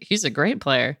Jones, right? He's a great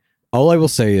player. All I will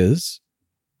say is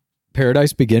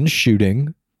Paradise begins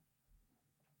shooting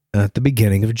at the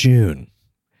beginning of June.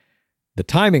 The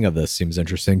timing of this seems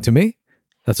interesting to me.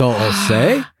 That's all I'll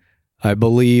say. I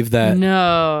believe that...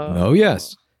 No. Oh,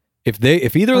 yes.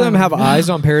 If either of them have eyes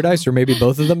on Paradise, or maybe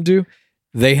both of them do,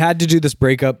 they had to do this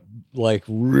breakup like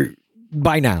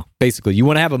by now, basically. You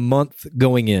want to have a month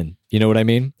going in. You know what I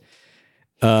mean?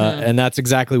 And that's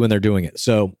exactly when they're doing it.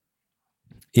 So,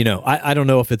 you know, I don't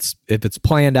know if it's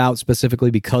planned out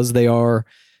specifically because they are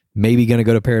maybe going to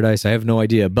go to Paradise. I have no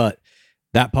idea, but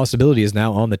that possibility is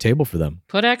now on the table for them.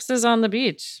 Put exes on the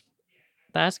beach.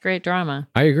 That's great drama.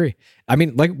 I agree. I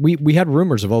mean, like we had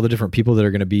rumors of all the different people that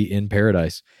are going to be in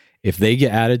Paradise. If they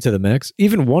get added to the mix,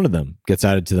 even one of them gets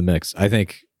added to the mix, I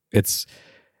think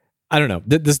I don't know.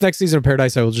 This next season of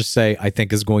Paradise, I will just say, I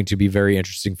think is going to be very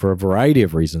interesting for a variety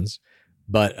of reasons,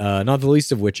 but not the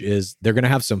least of which is they're going to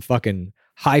have some fucking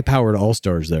high-powered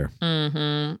all-stars there.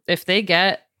 Mm-hmm. If they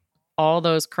get all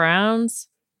those crowns.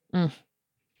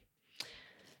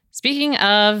 Speaking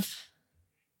of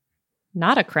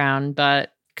not a crown,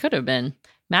 but could have been,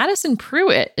 Madison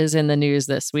Pruitt is in the news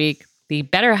this week. The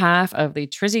better half of the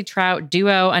Trizzy Trout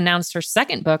duo announced her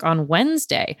second book on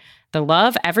Wednesday, The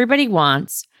Love Everybody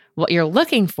Wants. What You're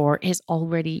Looking For Is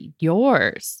Already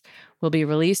Yours. Will be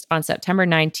released on September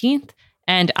 19th,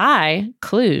 and I,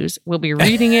 Clues, will be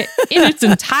reading it in its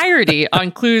entirety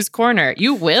on Clues Corner.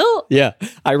 You will? Yeah.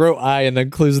 I wrote I and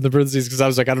then Clues in the parentheses because I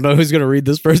was like, I don't know who's going to read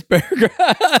this first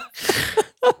paragraph.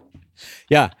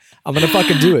 Yeah. I'm going to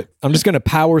fucking do it. I'm just going to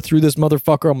power through this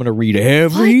motherfucker. I'm going to read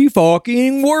every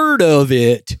fucking word of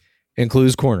it in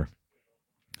Clues Corner.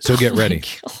 So get ready.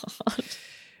 God.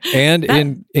 And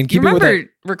in You keeping with remember that,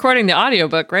 recording the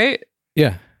audiobook, right?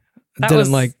 yeah. That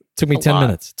Didn't was took me a 10 lot.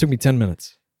 minutes. Took me 10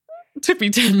 minutes. It took me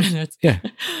 10 minutes. Yeah.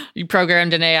 You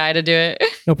programmed an AI to do it.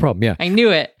 No problem. Yeah. I knew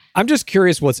it. I'm just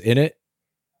curious what's in it.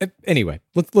 Anyway,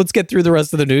 let's get through the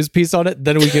rest of the news piece on it.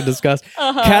 Then we can discuss.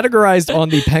 Categorized on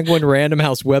the Penguin Random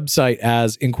House website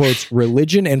as, in quotes,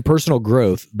 religion and personal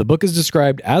growth, the book is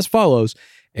described as follows.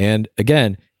 And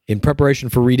again, in preparation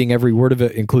for reading every word of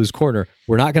it in Clues Corner,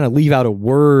 we're not going to leave out a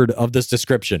word of this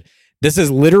description. This is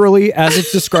literally as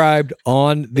it's described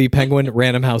on the Penguin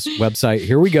Random House website.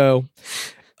 Here we go.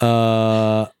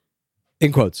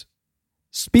 In quotes,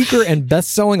 speaker and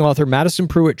best-selling author Madison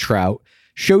Pruitt Trout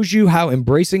shows you how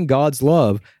embracing God's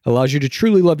love allows you to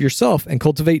truly love yourself and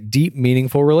cultivate deep,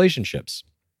 meaningful relationships.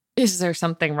 Is there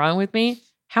something wrong with me?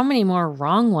 How many more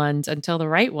wrong ones until the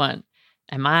right one?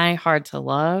 Am I hard to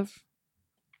love?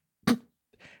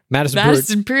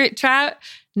 Madison Pruitt Trout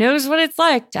knows what it's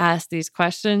like to ask these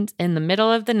questions in the middle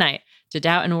of the night, to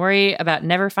doubt and worry about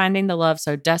never finding the love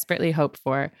so desperately hoped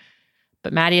for.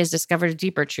 But Maddie has discovered a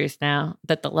deeper truth now,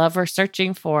 that the love we're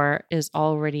searching for is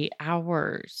already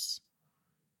ours.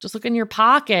 Just look in your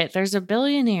pocket. There's a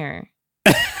billionaire.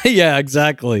 Yeah,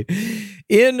 exactly.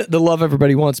 In The Love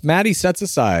Everybody Wants, Maddie sets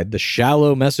aside the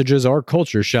shallow messages our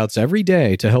culture shouts every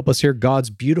day to help us hear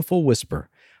God's beautiful whisper.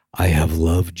 I have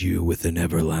loved you with an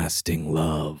everlasting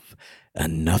love,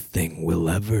 and nothing will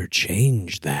ever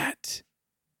change that.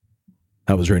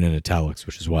 That was written in italics,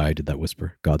 which is why I did that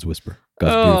whisper. God's whisper.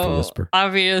 God's beautiful whisper.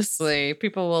 Obviously,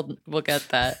 people will get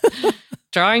that.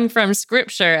 Drawing from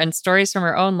scripture and stories from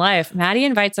her own life, Maddie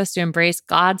invites us to embrace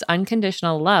God's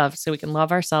unconditional love so we can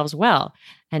love ourselves well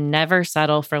and never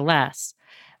settle for less.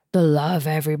 The love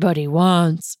everybody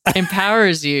wants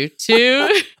empowers you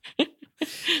to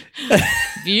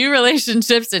view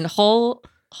relationships in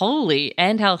holy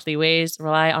and healthy ways,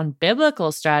 rely on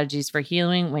biblical strategies for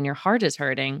healing when your heart is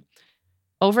hurting,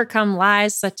 overcome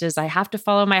lies such as I have to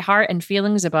follow my heart and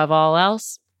feelings above all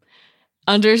else,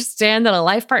 Understand that a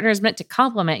life partner is meant to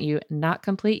complement you, not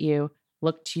complete you.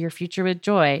 Look to your future with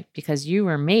joy because you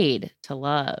were made to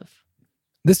love.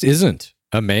 This isn't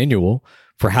a manual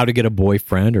for how to get a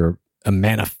boyfriend or a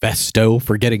manifesto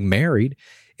for getting married.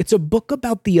 It's a book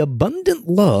about the abundant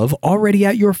love already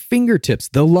at your fingertips,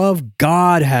 the love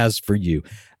God has for you,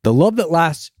 the love that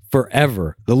lasts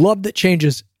forever, the love that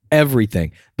changes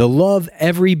everything, the love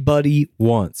everybody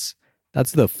wants.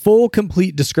 That's the full,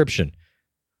 complete description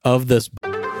of this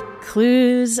book.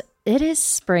 Clues. It is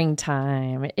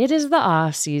springtime. It is the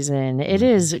off season. It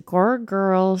is Gore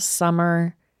Girl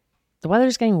summer. The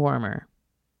weather's getting warmer.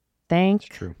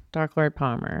 Thank Dark Lord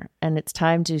Palmer. And it's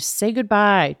time to say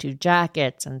goodbye to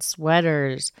jackets and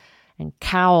sweaters and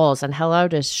cowls and hello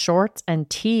to shorts and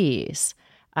tees.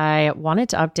 I wanted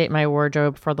to update my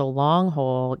wardrobe for the long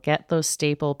haul, get those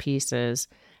staple pieces,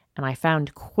 and I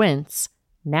found Quince.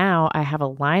 Now I have a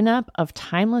lineup of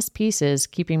timeless pieces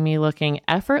keeping me looking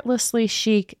effortlessly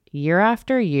chic year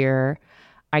after year.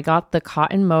 I got the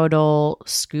cotton modal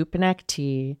scoop neck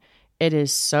tee. It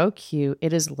is so cute.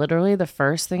 It is literally the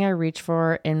first thing I reach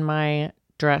for in my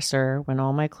dresser when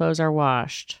all my clothes are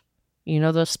washed. You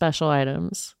know those special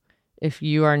items. If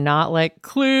you are not like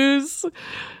Clues,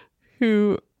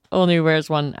 who only wears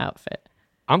one outfit.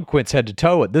 I'm Quince head to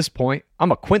toe at this point.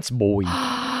 I'm a Quince boy.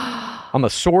 I'm a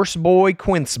Source boy,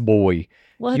 Quince boy.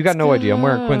 You got no idea. I'm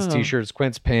wearing Quince t-shirts,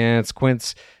 Quince pants,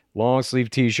 Quince long sleeve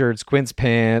t-shirts, Quince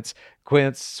pants,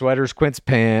 Quince sweaters, Quince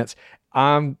pants.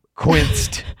 I'm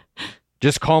Quinced.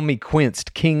 Just call me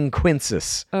Quinced. King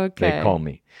Quinces. Okay. They call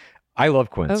me. I love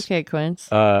Quince. Okay, Quince.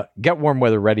 Get warm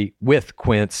weather ready with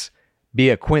Quince. Be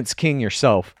a Quince king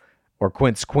yourself or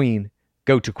Quince queen.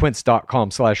 Go to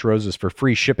quince.com/roses for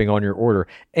free shipping on your order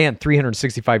and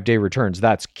 365-day returns.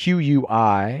 That's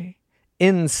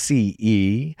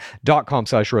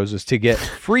QUINCE.com/roses to get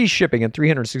free shipping and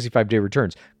 365-day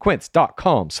returns.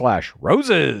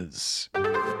 Quince.com/roses.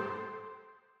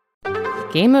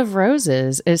 Game of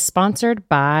Roses is sponsored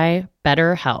by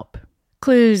BetterHelp.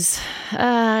 Clues.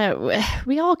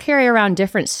 We all carry around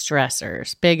different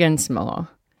stressors, big and small.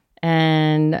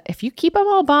 And if you keep them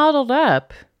all bottled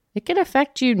up, it can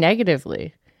affect you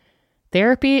negatively.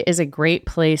 Therapy is a great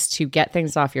place to get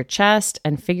things off your chest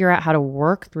and figure out how to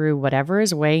work through whatever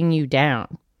is weighing you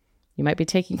down. You might be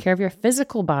taking care of your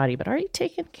physical body, but are you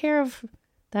taking care of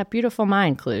that beautiful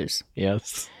mind, Clues?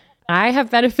 Yes. I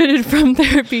have benefited from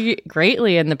therapy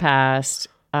greatly in the past.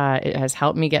 It has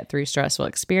helped me get through stressful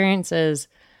experiences,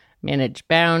 manage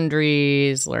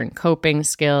boundaries, learn coping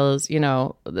skills. You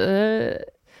know, the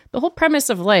whole premise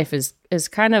of life is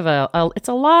kind of it's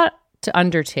a lot to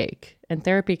undertake, and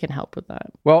therapy can help with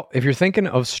that. Well, if you're thinking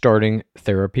of starting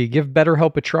therapy, give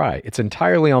BetterHelp a try. It's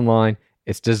entirely online.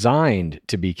 It's designed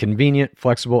to be convenient,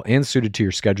 flexible, and suited to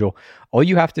your schedule. All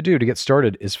you have to do to get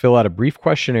started is fill out a brief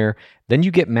questionnaire. Then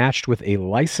you get matched with a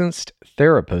licensed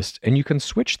therapist, and you can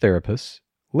switch therapists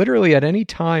literally at any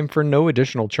time for no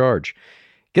additional charge.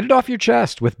 Get it off your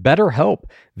chest with BetterHelp.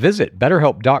 Visit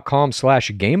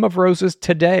betterhelp.com/gameofroses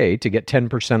today to get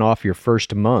 10% off your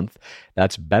first month.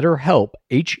 That's BetterHelp,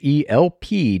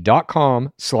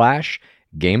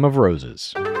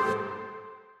 HELP.com/gameofroses.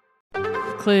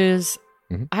 Clues.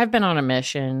 I've been on a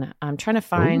mission. I'm trying to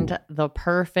find the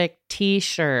perfect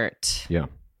t-shirt. Yeah.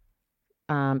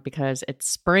 Because it's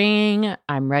spring.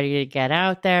 I'm ready to get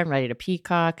out there. I'm ready to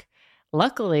peacock.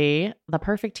 Luckily, the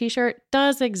perfect t-shirt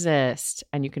does exist,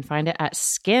 and you can find it at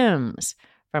Skims.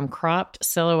 From cropped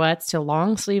silhouettes to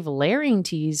long sleeve layering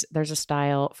tees, there's a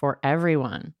style for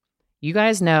everyone. You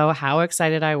guys know how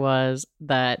excited I was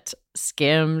that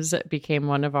Skims became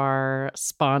one of our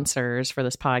sponsors for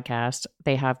this podcast.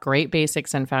 They have great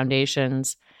basics and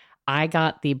foundations. I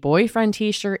got the boyfriend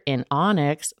t-shirt in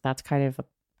onyx. That's kind of a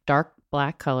dark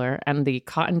black color, and the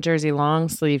cotton jersey long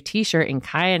sleeve t-shirt in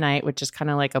kyanite, which is kind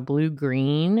of like a blue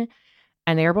green.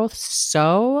 And they're both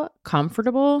so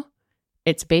comfortable.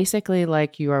 It's basically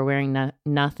like you are wearing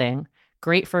nothing.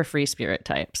 Great for free spirit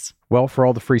types. Well, for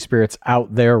all the free spirits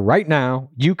out there right now,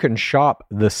 you can shop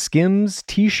the Skims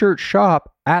t-shirt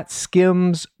shop at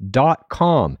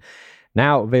skims.com.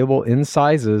 Now available in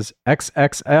sizes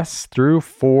XXS through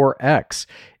 4X.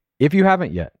 If you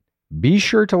haven't yet, be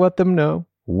sure to let them know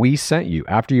we sent you.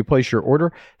 After you place your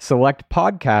order, select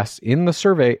podcasts in the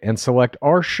survey and select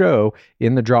our show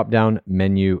in the drop-down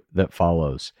menu that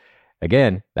follows.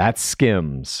 Again, that's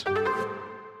Skims.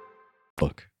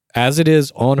 Book as it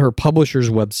is on her publisher's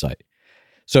website.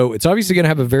 So it's obviously going to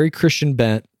have a very Christian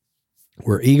bent.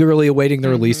 We're eagerly awaiting the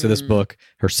release of this book,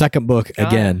 her second book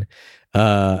again.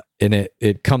 And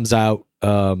it comes out,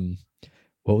 what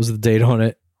was the date on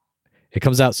it? It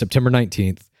comes out September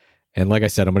 19th. And like I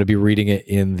said, I'm going to be reading it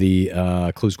in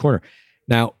the Clues Corner.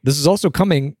 Now, this is also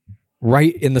coming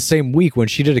right in the same week when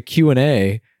she did a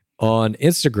Q&A on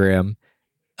Instagram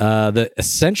that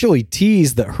essentially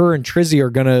teased that her and Trizzy are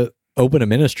going to open a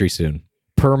ministry soon,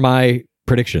 per my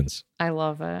predictions. I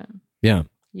love it. Yeah.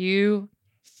 You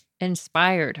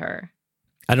inspired her.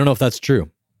 I don't know if that's true.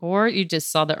 Or you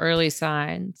just saw the early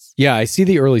signs. Yeah, I see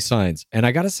the early signs. And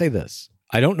I got to say this.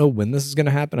 I don't know when this is going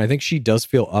to happen. I think she does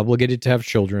feel obligated to have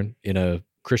children in a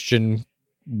Christian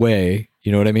way.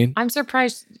 You know what I mean? I'm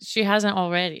surprised she hasn't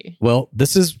already. Well,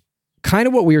 this is kind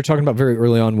of what we were talking about very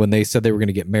early on when they said they were going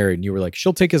to get married. And you were like,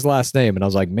 she'll take his last name. And I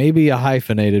was like, maybe a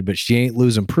hyphenated, but she ain't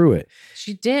losing Pruitt.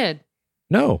 She did.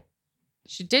 No.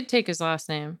 She did take his last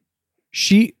name.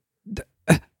 She...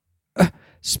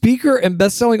 speaker and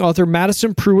best-selling author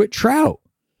Madison Pruitt Trout.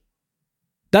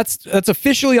 That's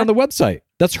officially on the website.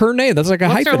 That's her name. That's like a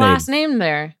What's hyphenate. her last name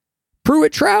there?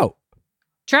 Pruitt Trout.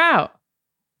 Trout.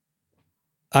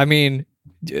 I mean,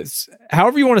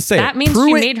 however you want to say That it. means Pruitt,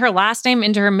 she made her last name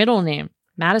into her middle name.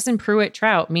 Madison Pruitt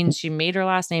Trout means she made her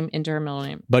last name into her middle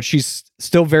name. but she's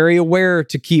still very aware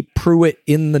to keep Pruitt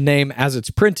in the name as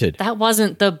it's printed. That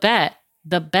wasn't the bet.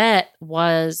 The bet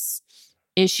was,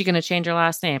 is she going to change her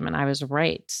last name? And I was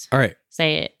right. All right.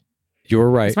 Say it. You were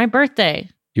right. It's my birthday.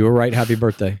 You were right. Happy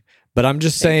birthday. But I'm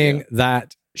just saying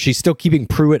that she's still keeping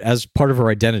Pruitt as part of her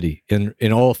identity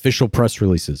in all official press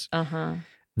releases. Uh-huh.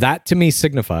 That to me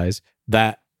signifies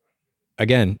that,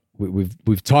 again,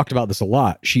 we've talked about this a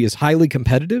lot. She is highly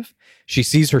competitive. She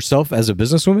sees herself as a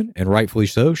businesswoman, and rightfully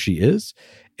so, she is.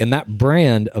 And that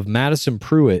brand of Madison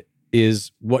Pruitt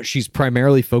is what she's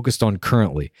primarily focused on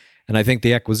currently. And I think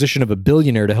the acquisition of a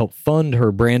billionaire to help fund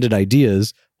her branded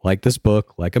ideas, like this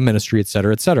book, like a ministry, et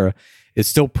cetera, is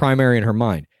still primary in her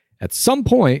mind. At some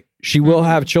point, she will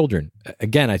have children.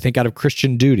 Again, I think out of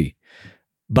Christian duty.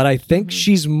 But I think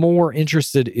she's more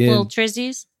interested in Little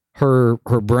Trizzies? her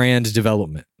brand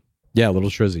development. Yeah, little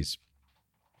Trizzies.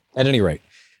 At any rate,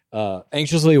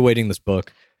 anxiously awaiting this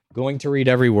book, going to read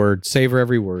every word, savor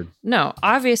every word. No,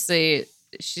 obviously,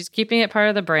 she's keeping it part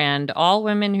of the brand. All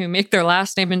women who make their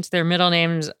last name into their middle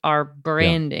names are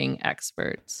branding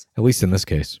experts. At least in this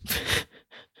case.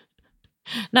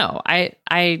 No,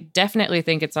 I definitely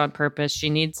think it's on purpose. She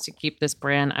needs to keep this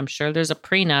brand. I'm sure there's a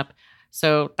prenup.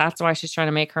 So that's why she's trying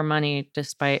to make her money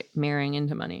despite marrying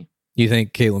into money. You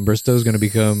think Caitlin Bristow is going to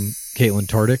become Caitlin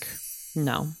Tardick?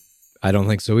 No. I don't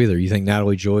think so either. You think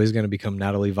Natalie Joy is going to become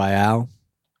Natalie Vial?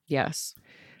 Yes.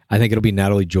 I think it'll be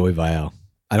Natalie Joy Vial.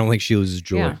 I don't think she loses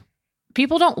joy. Yeah.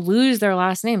 People don't lose their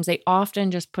last names. They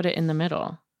often just put it in the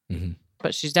middle. Mm-hmm.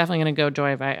 But she's definitely going to go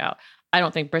Joy Vial. I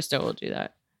don't think Bristow will do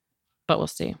that. But we'll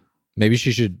see. Maybe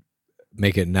she should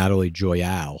make it Natalie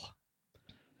Joyal.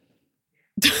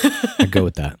 I'd go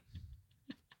with that.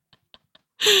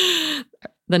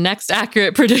 The next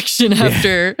accurate prediction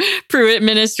after Pruitt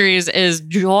Ministries is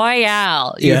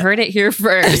Joyal. You heard it here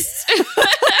first.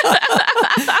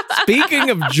 Speaking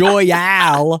of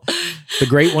Joyal, the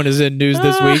great one is in news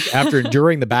this week after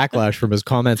enduring the backlash from his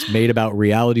comments made about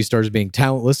reality stars being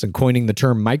talentless and coining the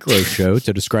term micro show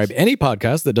to describe any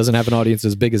podcast that doesn't have an audience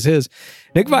as big as his.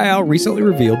 Nick Vial recently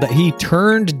revealed that he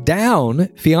turned down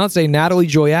fiancée Natalie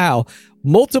Joyal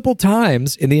multiple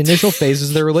times in the initial phases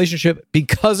of their relationship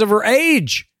because of her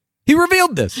age. He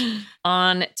revealed this.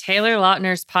 On Taylor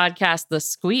Lautner's podcast, The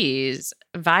Squeeze,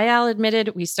 Vial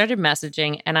admitted, we started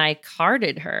messaging and I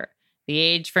carded her. The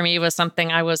age for me was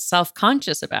something I was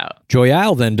self-conscious about.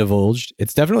 Joyal then divulged,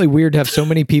 it's definitely weird to have so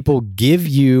many people give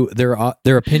you their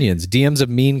opinions. DMs of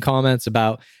mean comments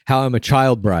about how I'm a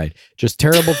child bride. Just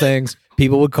terrible things.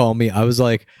 People would call me. I was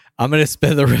like, I'm going to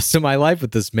spend the rest of my life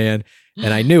with this man.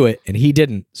 And I knew it, and he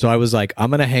didn't. So I was like, I'm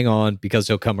going to hang on because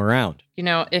he'll come around. You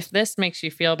know, if this makes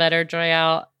you feel better,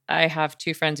 Joyal, I have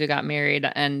two friends who got married,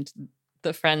 and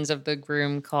the friends of the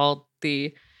groom called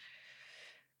the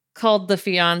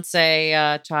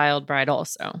fiance child bride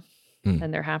also.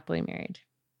 And they're happily married.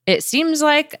 It seems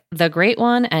like the Great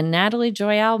One and Natalie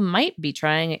Joyal might be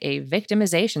trying a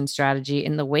victimization strategy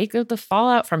in the wake of the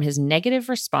fallout from his negative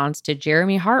response to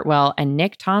Jeremy Hartwell and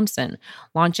Nick Thompson,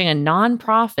 launching a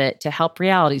nonprofit to help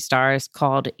reality stars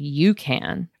called You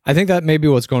Can. I think that may be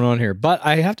what's going on here. But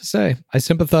I have to say, I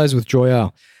sympathize with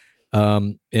Joyal.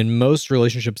 In most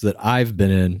relationships that I've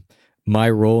been in,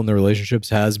 my role in the relationships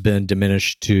has been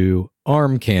diminished to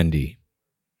arm candy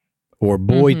or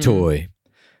boy toy.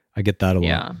 I get that a lot.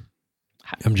 Yeah.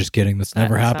 I'm just kidding. That's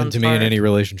never happened to me in any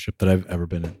relationship that I've ever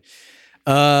been in.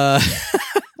 I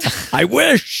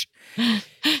wish.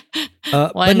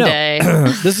 One day.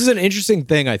 This is an interesting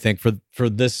thing, I think, for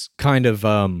this kind of...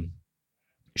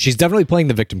 she's definitely playing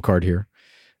the victim card here.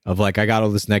 of like, I got all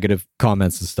this negative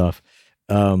comments and stuff.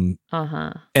 And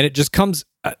it just comes,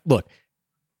 look,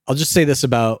 I'll just say this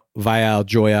about Vial,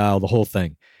 Joyal, the whole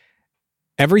thing.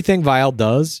 Everything Vial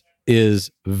does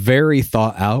is very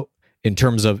thought out in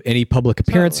terms of any public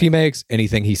appearance he makes,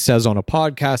 anything he says on a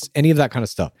podcast, any of that kind of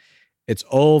stuff. It's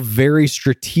all very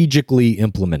strategically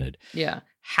implemented. Yeah.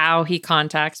 How he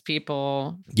contacts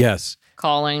people. Yes.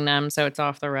 Calling them so it's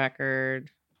off the record.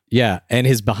 Yeah. And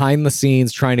his behind the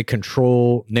scenes trying to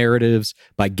control narratives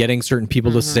by getting certain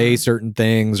people to say certain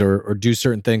things or do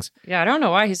certain things. Yeah. I don't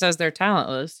know why he says they're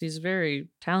talentless. He's very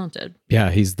talented.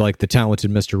 Yeah. He's like the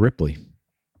talented Mr. Ripley,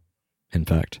 in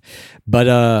fact.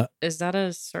 But is that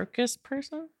a circus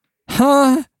person?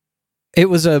 It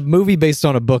was a movie based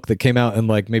on a book that came out in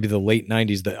like maybe the late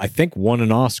 90s that I think won an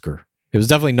Oscar. It was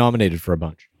definitely nominated for a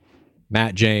bunch.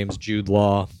 Matt James, Jude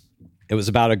Law. It was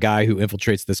about a guy who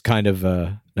infiltrates this kind of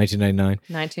 1999.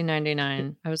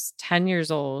 1999. I was 10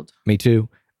 years old. Me too.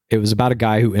 It was about a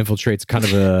guy who infiltrates kind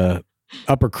of a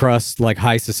upper crust, like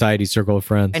high society circle of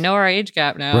friends. I know our age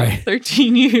gap now. Right.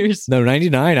 13 years. No,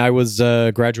 99. I was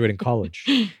graduating college.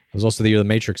 It was also the year The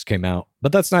Matrix came out.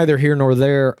 But that's neither here nor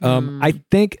there. I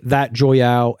think that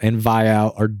Joyal and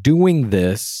Vial are doing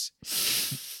this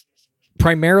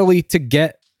primarily to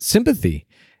get sympathy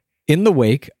in the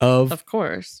wake of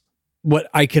course, what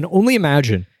I can only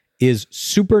imagine is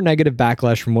super negative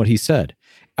backlash from what he said.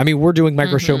 I mean, we're doing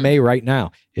Micro Show May right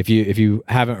now. If you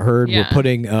haven't heard, we're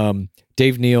putting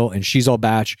Dave Neal and She's All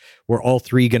Batch. We're all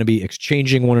three going to be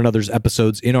exchanging one another's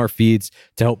episodes in our feeds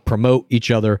to help promote each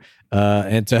other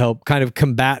and to help kind of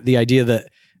combat the idea that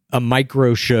a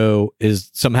Micro Show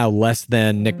is somehow less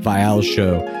than Nick Vial's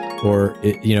show, or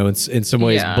in some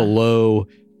ways below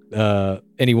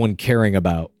anyone caring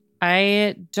about.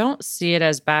 I don't see it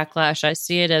as backlash. I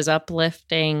see it as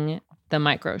uplifting the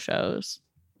micro shows.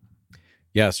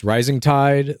 Yes, rising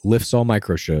tide lifts all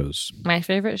micro shows. My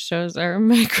favorite shows are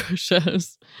micro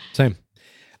shows. Same.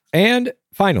 And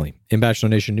finally, in Bachelor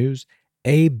Nation news,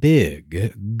 a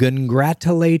big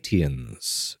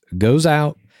congratulations goes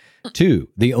out to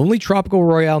the only tropical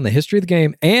royale in the history of the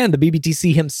game and the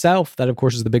BBTC himself. That, of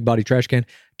course, is the big body trash can,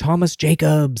 Thomas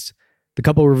Jacobs. The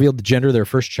couple revealed the gender of their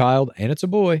first child, and it's a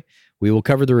boy. We will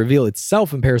cover the reveal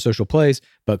itself in Parasocial Plays,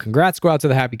 but congrats go out to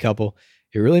the happy couple.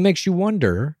 It really makes you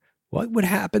wonder what would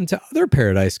happen to other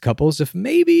Paradise couples if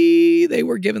maybe they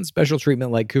were given special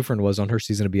treatment like Kufrin was on her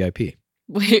season of BIP.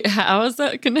 Wait, how is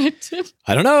that connected?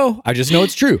 I don't know. I just know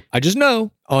it's true. I just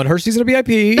know on her season of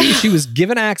BIP, she was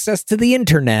given access to the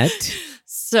internet.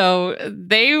 So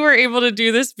they were able to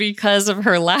do this because of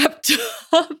her laptop.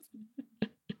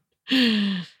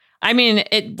 I mean,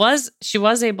 she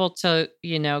was able to,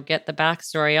 get the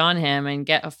backstory on him and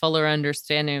get a fuller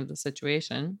understanding of the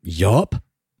situation. Yup.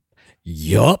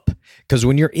 Because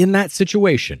when you're in that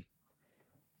situation,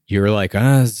 you're like,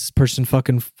 is this person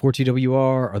fucking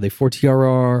 4TWR? Are they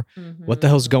 4TRR? What the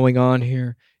hell's going on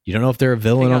here? You don't know if they're a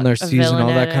villain on their season, all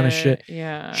that kind of shit.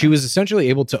 Yeah. She was essentially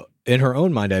able to, in her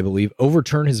own mind, I believe,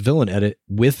 overturn his villain edit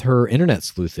with her internet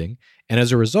sleuthing. And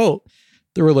as a result,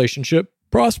 the relationship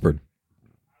prospered.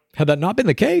 Had that not been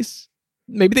the case,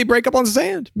 maybe they break up on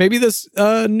sand. Maybe this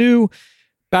new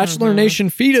Bachelor Nation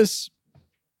fetus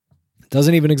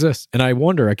doesn't even exist. And I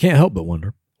can't help but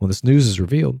wonder, when this news is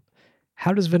revealed,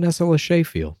 how does Vanessa Lachey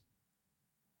feel?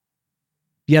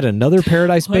 Yet another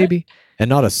Paradise baby and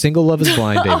not a single Love is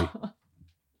Blind baby.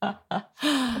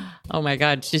 Oh my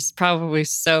God, she's probably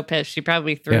so pissed. She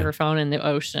probably threw her phone in the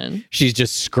ocean. She's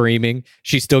just screaming.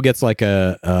 She still gets like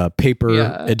a paper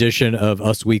edition of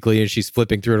Us Weekly, and she's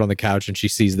flipping through it on the couch, and she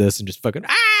sees this and just fucking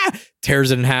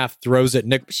tears it in half, throws it.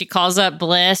 Nick. She calls up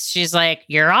Bliss. She's like,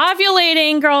 "You're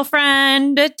ovulating,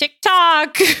 girlfriend.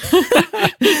 TikTok."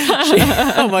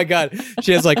 Oh my God,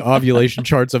 she has like ovulation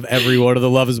charts of every one of the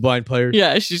Love is Blind players.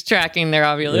 Yeah, she's tracking their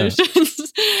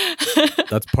ovulations.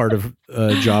 That's part of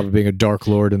a job of being a Dark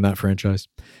Lord in that franchise.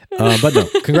 But no,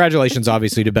 congratulations,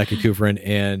 obviously, to Becca Kufrin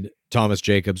and Thomas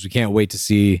Jacobs. We can't wait to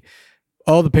see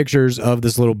all the pictures of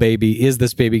this little baby. Is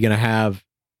this baby going to have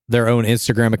their own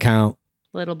Instagram account?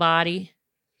 Little body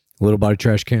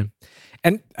trash can.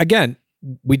 And again,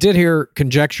 we did hear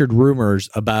conjectured rumors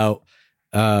about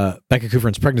Becca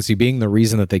Kufrin's pregnancy being the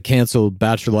reason that they canceled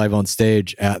Bachelor Live on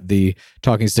Stage at the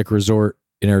Talking Stick Resort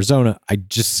in Arizona. I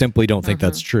just simply don't think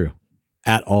that's true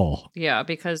at all. Yeah,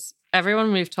 because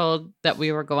everyone we've told that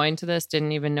we were going to this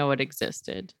didn't even know it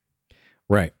existed.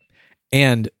 Right.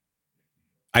 And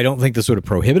I don't think this would have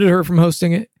prohibited her from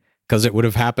hosting it, because it would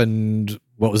have happened,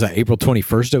 what was that, April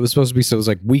 21st it was supposed to be, so it was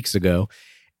like weeks ago.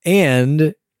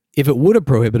 And if it would have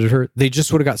prohibited her, they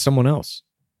just would have got someone else.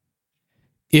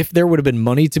 If there would have been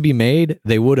money to be made,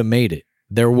 they would have made it.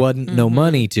 There wasn't no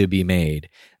money to be made.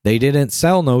 They didn't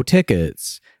sell no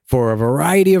tickets for a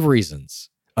variety of reasons.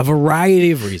 They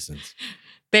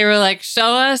were like,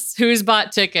 show us who's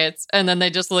bought tickets. And then they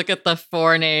just look at the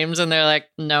 4 names and they're like,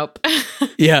 nope.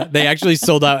 Yeah, they actually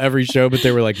sold out every show, but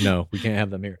they were like, no, we can't have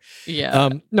them here. Yeah.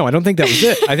 No, I don't think that was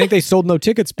it. I think they sold no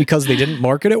tickets because they didn't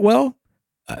market it well.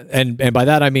 And by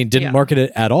that, I mean, didn't market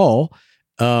it at all.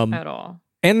 At all.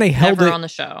 And they held Never it on the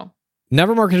show.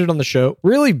 Never marketed on the show,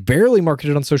 really barely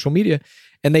marketed on social media.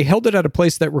 And they held it at a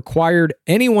place that required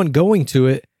anyone going to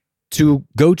it to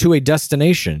go to a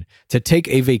destination, to take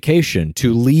a vacation,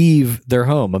 to leave their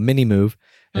home, a mini move,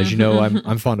 as you know,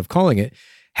 I'm fond of calling it.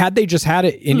 Had they just had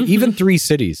it in even 3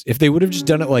 cities, if they would have just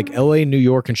done it like LA, New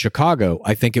York, and Chicago,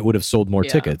 I think it would have sold more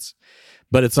tickets.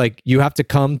 But it's like, you have to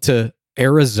come to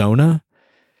Arizona.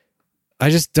 I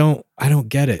don't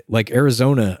get it. Like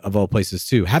Arizona of all places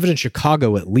too. Have it in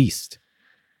Chicago at least.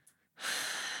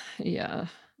 Yeah.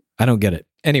 I don't get it.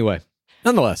 Anyway,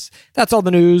 nonetheless, that's all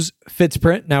the news fits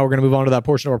print. Now we're going to move on to that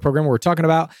portion of our program where we're talking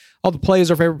about all the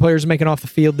plays our favorite players are making off the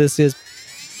field. This is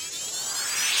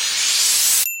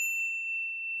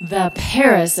the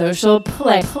parasocial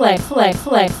play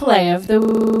of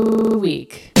the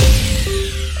week.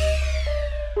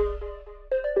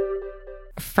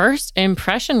 First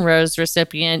Impression Rose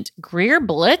recipient Greer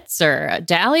Blitzer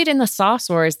dallied in the sauce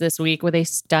wars this week with a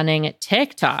stunning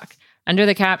TikTok. Under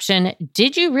the caption,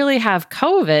 "Did you really have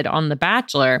COVID on The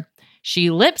Bachelor?"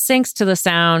 She lip syncs to the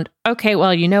sound, "Okay,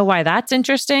 well, you know why that's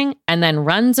interesting," and then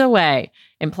runs away,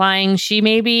 implying she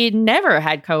maybe never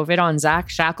had COVID on Zach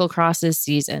Shacklecross's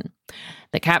season.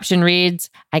 The caption reads,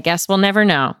 "I guess we'll never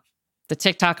know." The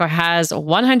TikToker has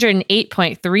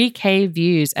 108.3K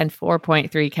views and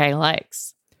 4.3K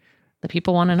likes. The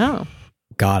people want to know.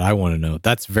 God, I want to know.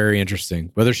 That's very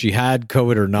interesting. Whether she had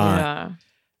COVID or not.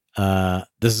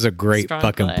 This is a great Strong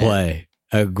fucking play.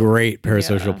 A great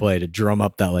parasocial play to drum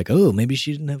up that like, oh, maybe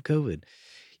she didn't have COVID.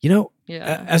 You know,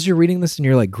 as you're reading this and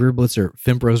you're like, Greer Blitzer,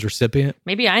 Fimp Rose recipient.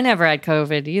 Maybe I never had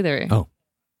COVID either. Oh.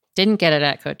 Didn't get it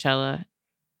at Coachella.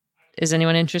 Is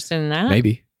anyone interested in that?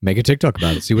 Maybe. Make a TikTok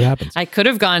about it. See what happens. I could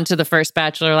have gone to the first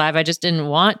Bachelor Live. I just didn't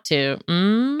want to.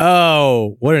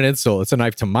 Oh, what an insult. It's a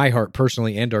knife to my heart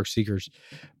personally and Dark Seekers.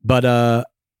 But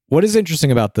what is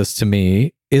interesting about this to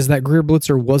me is that Greer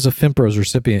Blitzer was a Fimp Rose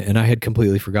recipient, and I had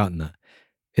completely forgotten that.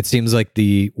 It seems like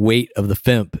the weight of the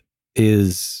Fimp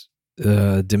is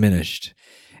diminished.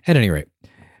 At any rate,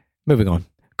 moving on.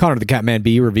 Connor the Catman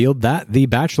B revealed that the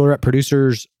Bachelorette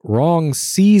producers wrong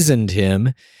reasoned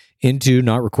him into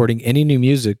not recording any new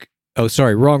music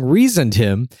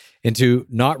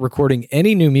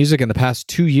in the past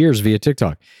 2 years via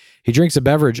TikTok. He drinks a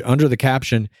beverage under the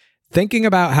caption, "Thinking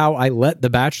about how I let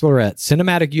the Bachelorette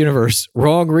cinematic universe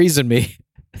wrong reason me."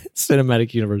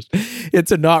 Cinematic universe.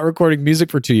 Into not recording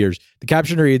music for 2 years. The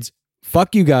caption reads,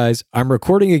 "Fuck you guys. I'm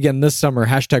recording again this summer.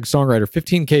 #songwriter,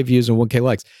 15K views and 1K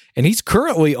likes." And he's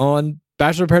currently on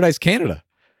Bachelor in Paradise Canada.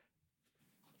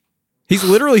 He's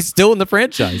literally still in the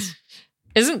franchise.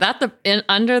 Isn't that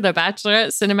under the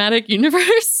Bachelorette cinematic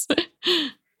universe?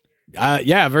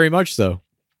 Yeah, very much so.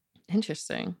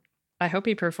 Interesting. I hope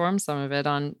he performs some of it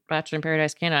on Bachelor in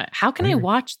Paradise Canada. How can I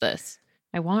watch this?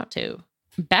 I want to.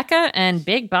 Becca and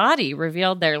Big Body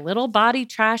revealed their little body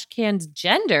trash can's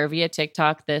gender via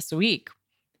TikTok this week.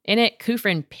 In it,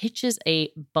 Kufrin pitches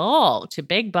a ball to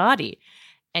Big Body,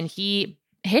 and he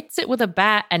hits it with a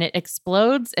bat, and it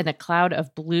explodes in a cloud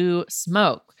of blue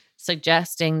smoke,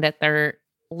 suggesting that their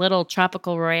little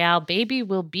tropical royale baby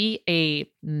will be a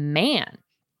man.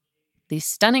 The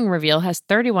stunning reveal has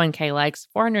 31K likes,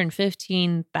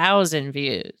 415,000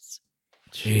 views.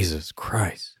 Jesus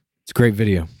Christ. It's a great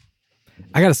video.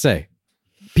 I gotta say,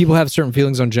 people have certain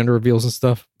feelings on gender reveals and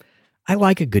stuff. I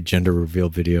like a good gender reveal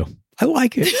video. I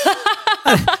like it.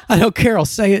 I don't care. I'll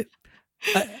say it.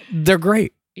 They're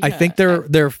great. Yeah, I think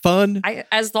they're fun.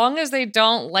 As long as they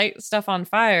don't light stuff on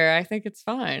fire, I think it's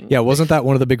fine. Yeah, wasn't that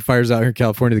one of the big fires out here in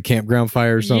California, the campground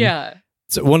fire or something? Yeah.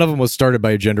 So one of them was started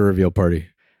by a gender reveal party.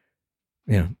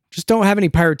 Yeah, just don't have any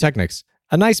pyrotechnics.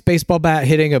 A nice baseball bat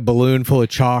hitting a balloon full of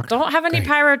chalk. Don't have any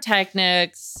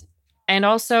pyrotechnics. And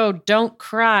also, don't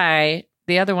cry.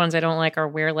 The other ones I don't like are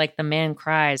where like the man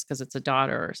cries because it's a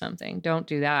daughter or something. Don't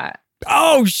do that.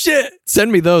 Oh, shit.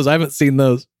 Send me those. I haven't seen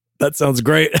those. That sounds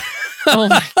great. Oh,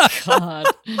 my God.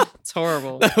 It's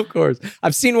horrible. Of course.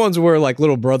 I've seen ones where like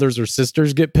little brothers or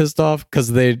sisters get pissed off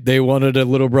because they wanted a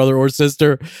little brother or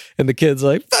sister. And the kid's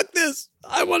like, fuck this.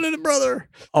 I wanted a brother.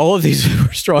 All of these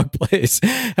were strong plays.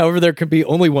 However, there could be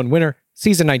only one winner.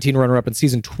 Season 19 runner-up and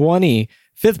season 20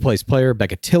 fifth place player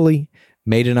Becca Tilley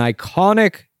made an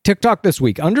iconic TikTok this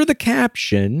week under the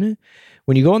caption,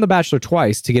 when you go on The Bachelor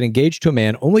twice to get engaged to a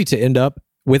man only to end up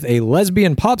with a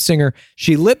lesbian pop singer,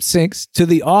 she lip syncs to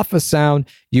the Office sound.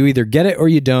 You either get it or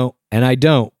you don't, and I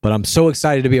don't, but I'm so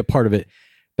excited to be a part of it.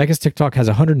 Becca's TikTok has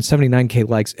 179K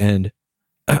likes and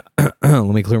let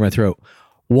me clear my throat.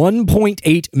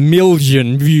 1.8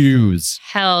 million views.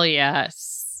 Hell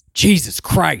yes. Jesus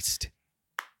Christ.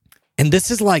 And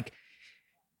this is like,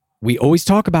 we always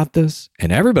talk about this,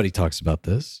 and everybody talks about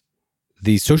this.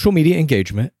 The social media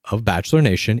engagement of Bachelor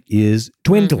Nation is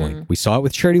dwindling. Mm-hmm. We saw it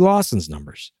with Charity Lawson's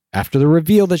numbers. After the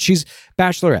reveal that she's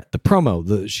Bachelorette, the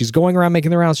promo, she's going around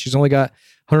making the rounds, she's only got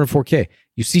 104K.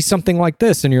 You see something like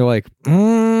this, and you're like,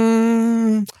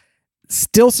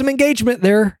 still some engagement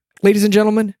there, ladies and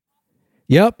gentlemen.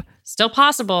 Yep. Still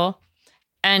possible.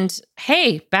 And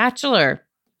hey, Bachelor,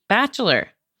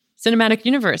 Cinematic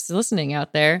Universe is listening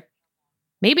out there.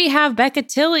 Maybe have Becca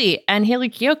Tilley and Haley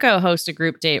Kiyoko host a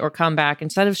group date or come back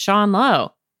instead of Sean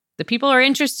Lowe. The people are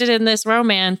interested in this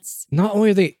romance. Not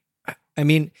only are they, I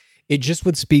mean, it just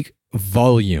would speak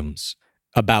volumes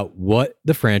about what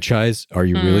the franchise, are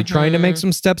you really trying to make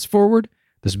some steps forward?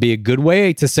 This would be a good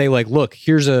way to say, like, look,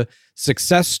 here's a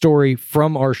success story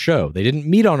from our show. They didn't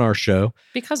meet on our show.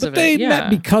 They met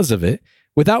because of it.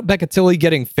 Without Becca Tilley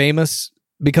getting famous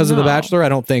because of The Bachelor, I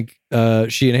don't think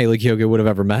she and Haley Kiyoko would have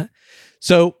ever met.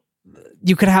 So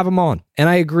you could have them on. And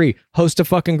I agree. Host a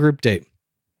fucking group date.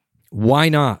 Why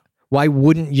not? Why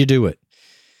wouldn't you do it?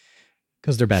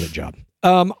 Because they're bad at job.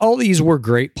 All these were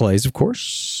great plays, of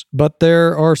course, but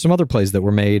there are some other plays that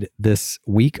were made this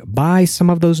week by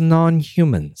some of those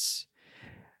non-humans.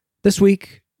 This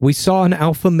week, we saw an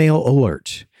alpha male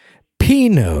alert.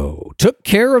 Pino took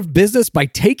care of business by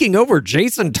taking over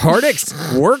Jason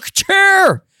Tartick's work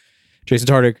chair. Jason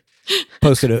Tartick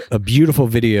posted a beautiful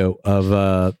video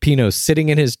of Pino sitting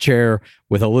in his chair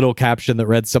with a little caption that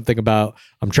read something about,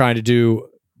 I'm trying to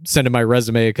send in my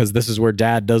resume because this is where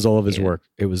dad does all of his work.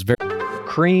 It was very...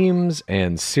 Creams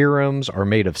and serums are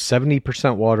made of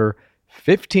 70% water,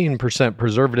 15%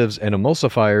 preservatives and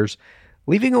emulsifiers,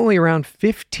 leaving only around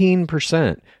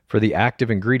 15% for the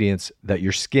active ingredients that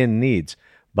your skin needs.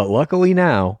 But luckily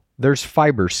now, there's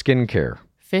fiber skincare.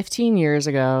 15 years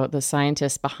ago, the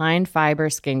scientists behind fiber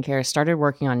skincare started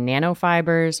working on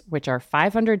nanofibers, which are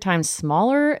 500 times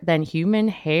smaller than human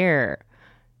hair.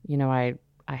 You know, I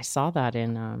saw that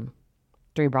in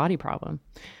Three Body Problem.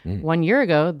 1 year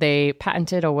ago, they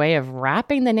patented a way of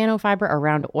wrapping the nanofiber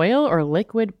around oil or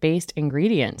liquid-based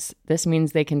ingredients. This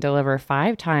means they can deliver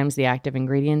 5 times the active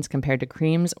ingredients compared to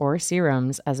creams or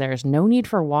serums, as there is no need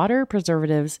for water,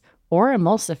 preservatives, or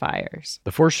emulsifiers.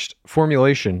 The first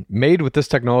formulation made with this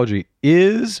technology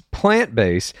is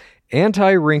plant-based,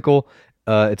 anti-wrinkle.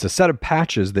 It's a set of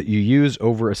patches that you use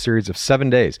over a series of 7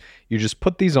 days. You just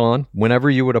put these on whenever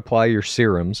you would apply your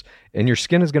serums, and your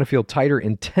skin is going to feel tighter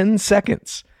in 10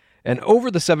 seconds. And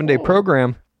over the 7-day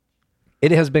program,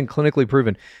 it has been clinically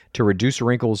proven to reduce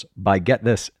wrinkles by, get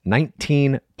this,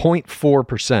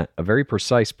 19.4%, a very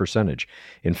precise percentage.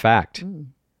 In fact,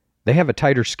 they have a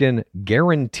tighter skin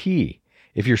guarantee.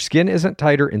 If your skin isn't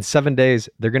tighter in 7 days,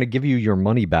 they're going to give you your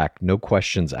money back, no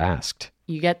questions asked.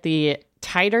 You get the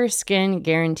tighter skin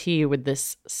guarantee with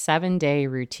this 7-day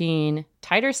routine.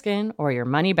 Tighter skin or your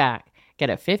money back. Get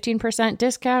a 15%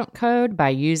 discount code by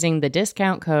using the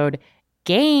discount code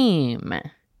GAME.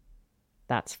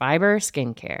 That's Fiber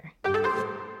Skincare.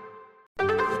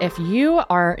 If you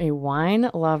are a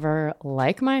wine lover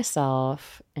like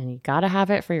myself and you gotta have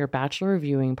it for your bachelor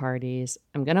viewing parties,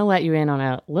 I'm gonna let you in on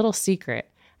a little secret.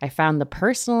 I found the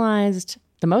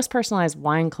most personalized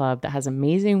wine club that has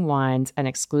amazing wines and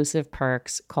exclusive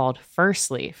perks called First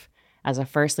Leaf. As a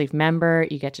First Leaf member,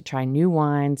 you get to try new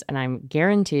wines, and I'm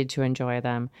guaranteed to enjoy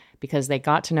them because they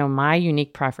got to know my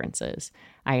unique preferences.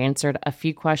 I answered a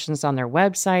few questions on their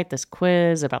website, this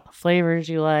quiz about the flavors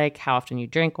you like, how often you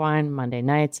drink wine, Monday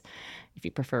nights, if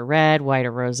you prefer red, white,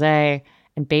 or rosé.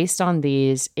 And based on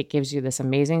these, it gives you this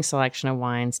amazing selection of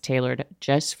wines tailored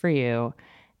just for you.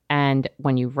 And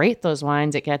when you rate those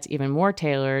wines, it gets even more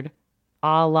tailored,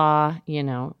 a la,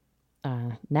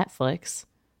 Netflix.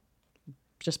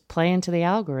 Just play into the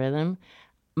algorithm.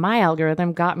 My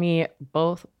algorithm got me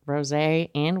both rosé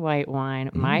and white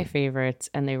wine, my favorites,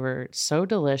 and they were so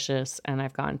delicious, and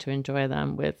I've gotten to enjoy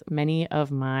them with many of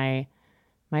my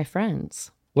friends.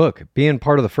 Look, being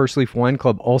part of the First Leaf Wine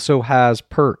Club also has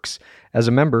perks. As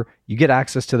a member, you get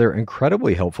access to their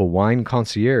incredibly helpful wine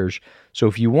concierge. So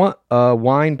if you want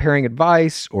wine pairing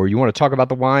advice or you want to talk about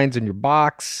the wines in your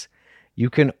box,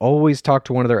 you can always talk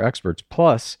to one of their experts.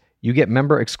 Plus, you get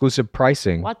member exclusive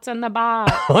pricing. What's in the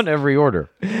box? On every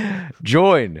order.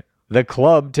 Join the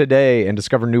club today and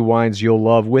discover new wines you'll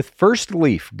love with First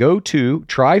Leaf. Go to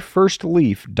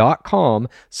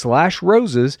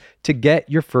tryfirstleaf.com/roses to get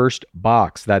your first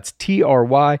box. That's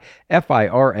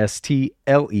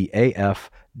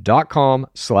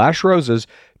tryfirstleaf.com/roses.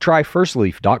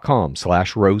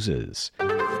 Tryfirstleaf.com/roses.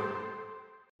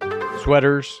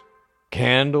 Sweaters,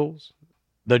 candles,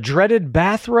 the dreaded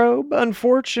bathrobe.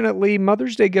 Unfortunately,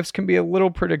 Mother's Day gifts can be a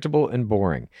little predictable and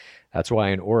boring. That's why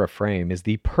an Aura frame is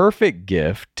the perfect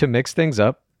gift to mix things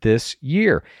up this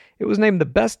year. It was named the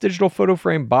best digital photo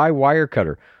frame by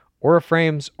Wirecutter. Aura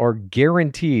frames are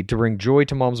guaranteed to bring joy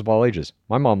to moms of all ages.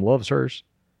 My mom loves hers.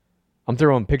 I'm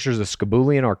throwing pictures of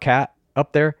Skabulian, our cat,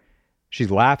 up there.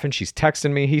 She's laughing. She's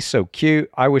texting me. He's so cute.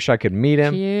 I wish I could meet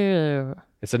him. Cute.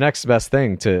 It's the next best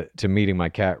thing to meeting my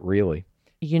cat, really.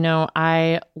 You know,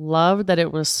 I love that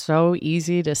it was so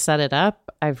easy to set it up.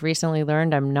 I've recently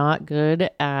learned I'm not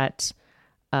good at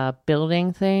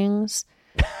building things,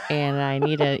 and I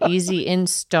need an easy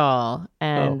install.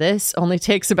 And this only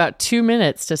takes about 2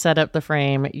 minutes to set up the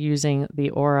frame using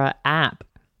the Aura app.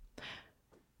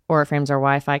 Aura frames are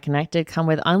Wi-Fi connected, come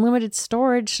with unlimited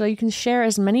storage, so you can share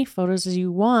as many photos as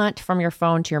you want from your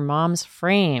phone to your mom's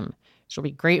frame. She'll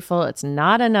be grateful it's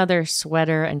not another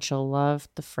sweater, and she'll love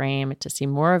the frame to see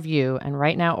more of you. And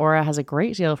right now, Aura has a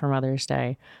great deal for Mother's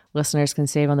Day. Listeners can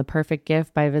save on the perfect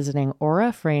gift by visiting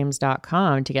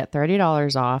auraframes.com to get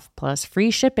 $30 off plus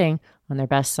free shipping on their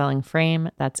best-selling frame.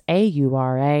 That's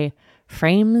AURA,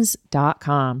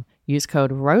 frames.com. Use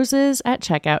code ROSES at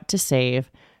checkout to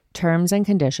save. Terms and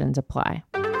conditions apply.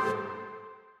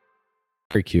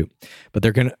 Very cute. But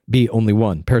there can be only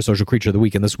one parasocial creature of the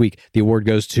week. And this week, the award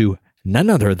goes to none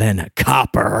other than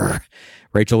Copper.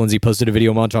 Rachel Lindsay posted a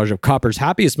video montage of Copper's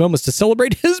happiest moments to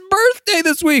celebrate his birthday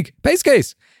this week. Pace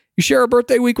case, you share a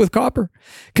birthday week with Copper.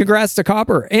 Congrats to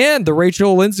Copper and the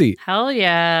Rachel Lindsay. Hell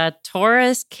yeah,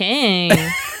 Taurus King.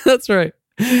 That's right.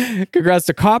 Congrats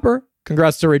to Copper.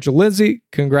 Congrats to Rachel Lindsay.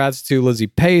 Congrats to Lizzie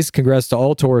Pace. Congrats to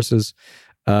all Tauruses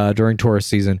during Taurus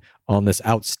season on this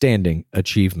outstanding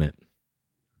achievement.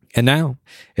 And now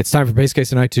it's time for Pace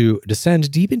Case and I to descend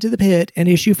deep into the pit and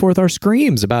issue forth our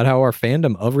screams about how our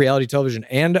fandom of reality television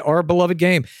and our beloved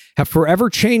game have forever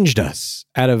changed us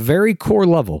at a very core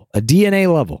level, a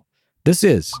DNA level. This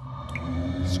is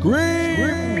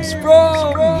Screams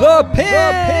from the Pit.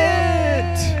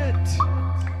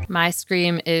 My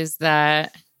scream is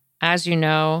that, as you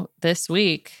know, this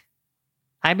week,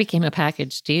 I became a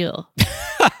package deal.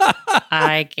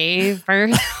 I gave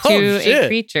birth to a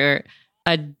creature.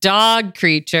 A dog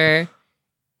creature.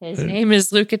 His name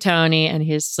is Lucatoni, and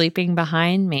he's sleeping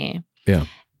behind me. Yeah.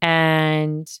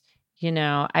 And, you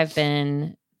know, I've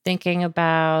been thinking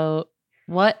about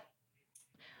what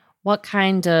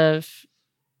kind of,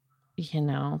 you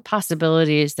know,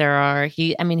 possibilities there are.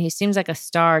 He seems like a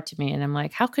star to me. And I'm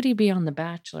like, how could he be on The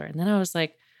Bachelor? And then I was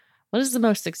like, what is the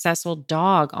most successful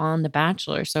dog on The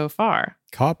Bachelor so far?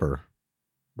 Copper,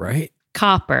 right?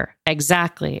 Copper,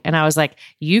 exactly. And I was like,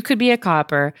 you could be a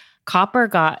Copper. Copper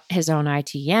got his own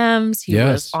ITMs. He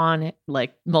was on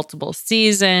like multiple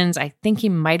seasons. I think he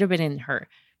might have been in her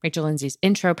Rachel Lindsay's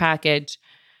intro package.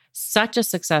 Such a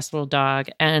successful dog.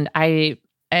 And I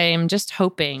am just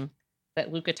hoping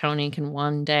that Lucatoni can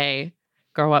one day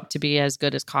grow up to be as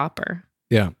good as Copper.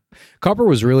 Yeah. Copper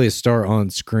was really a star on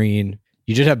screen.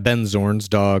 You did have Ben Zorn's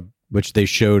dog, which they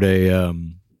showed a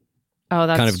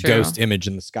that's kind of true. ghost image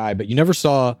in the sky, but you never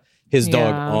saw his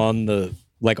dog on the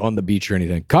beach or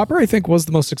anything. Copper, I think, was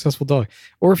the most successful dog.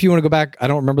 Or if you want to go back, I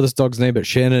don't remember this dog's name, but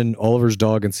Shannon Oliver's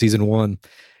dog in season 1,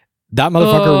 that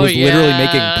motherfucker was literally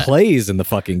making plays in the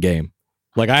fucking game.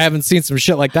 Like, I haven't seen some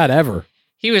shit like that ever.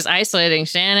 He was isolating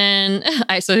Shannon,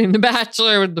 isolating the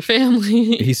Bachelor with the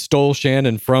family. He stole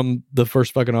Shannon from the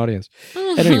first fucking audience.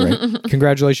 At any rate,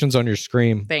 congratulations on your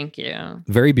scream. Thank you.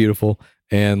 Very beautiful.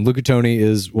 And Lucatoni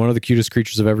is one of the cutest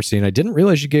creatures I've ever seen. I didn't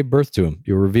realize you gave birth to him.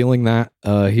 You're revealing that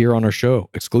here on our show,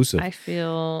 exclusive. I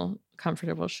feel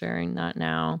comfortable sharing that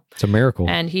now. It's a miracle.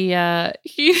 And he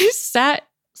sat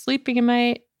sleeping in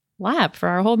my lap for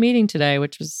our whole meeting today,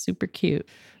 which was super cute.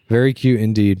 Very cute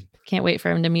indeed. Can't wait for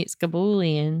him to meet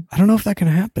Skabulian. I don't know if that can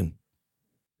happen.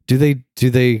 Do they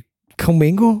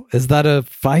commingle? Is that a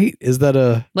fight? Is that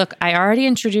a... Look, I already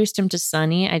introduced him to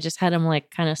Sunny. I just had him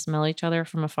like kind of smell each other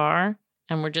from afar.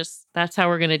 And that's how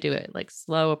we're going to do it. Like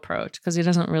slow approach. Because he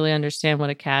doesn't really understand what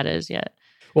a cat is yet.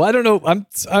 Well, I don't know.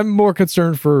 I'm more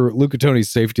concerned for Lucatoni's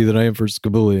safety than I am for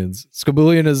Skabulian's.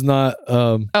 Skabulian is not...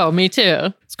 oh, me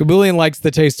too. Skabulian likes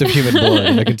the taste of human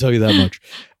blood. I can tell you that much.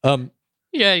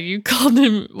 Yeah, you called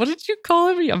him... What did you call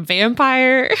him? A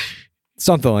vampire?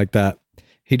 Something like that.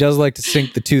 He does like to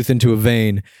sink the tooth into a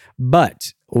vein.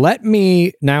 But let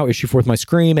me now issue forth my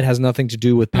scream. It has nothing to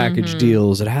do with package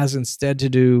deals. It has instead to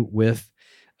do with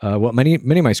what many of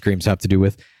my screams have to do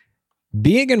with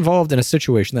being involved in a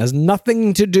situation that has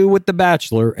nothing to do with The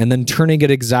Bachelor and then turning it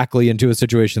exactly into a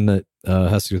situation that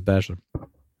has to do with Bachelor.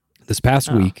 This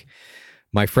past week,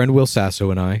 my friend Will Sasso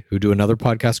and I, who do another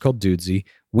podcast called Dudesy,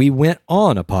 we went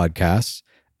on a podcast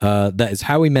that is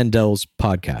Howie Mandel's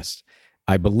podcast.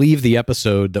 I believe the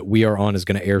episode that we are on is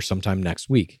going to air sometime next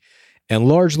week. And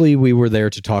largely, we were there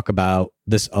to talk about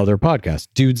this other podcast,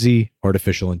 Dudesy,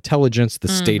 artificial intelligence, the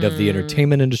state of the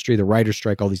entertainment industry, the writer's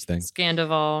strike, all these things.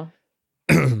 Scandival.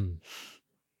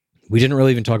 We didn't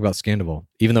really even talk about Scandival,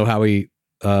 even though Howie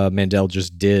Mandel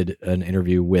just did an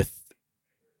interview with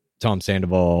Tom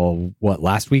Sandoval,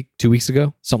 last week, 2 weeks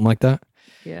ago, something like that,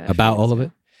 about all of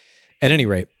it. At any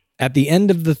rate, at the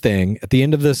end of the thing, at the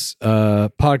end of this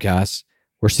podcast,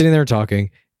 we're sitting there talking,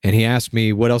 and he asked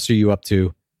me, what else are you up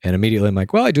to? And immediately I'm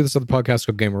like, well, I do this other podcast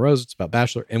called Game of Roses. It's about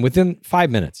Bachelor. And within 5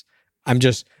 minutes, I'm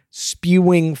just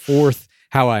spewing forth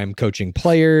how I am coaching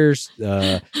players,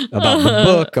 about the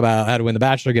book, about how to win The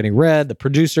Bachelor getting read, the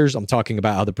producers. I'm talking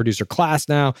about how the producer class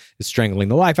now is strangling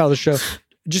the life out of the show.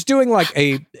 Just doing like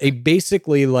a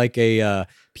basically like a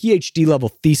PhD level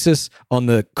thesis on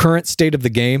the current state of the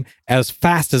game as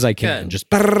fast as I can. Just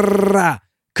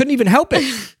couldn't even help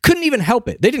it. Couldn't even help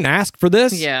it. They didn't ask for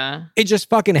this. Yeah. It just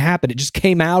fucking happened. It just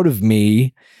came out of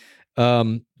me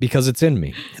because it's in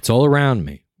me. It's all around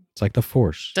me. It's like the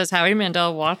Force. Does Howie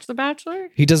Mandel watch The Bachelor?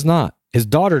 He does not. His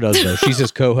daughter does, though. She's his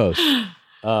co-host.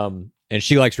 And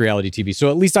she likes reality TV. So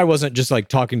at least I wasn't just like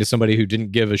talking to somebody who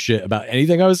didn't give a shit about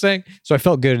anything I was saying. So I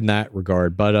felt good in that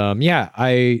regard. But yeah,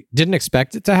 I didn't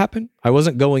expect it to happen. I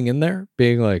wasn't going in there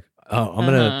being like, oh, I'm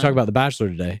going to talk about The Bachelor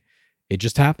today. It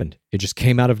just happened. It just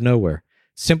came out of nowhere.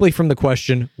 Simply from the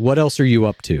question, what else are you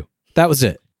up to? That was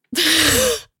it.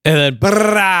 And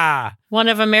then, one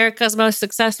of America's most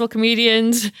successful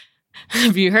comedians.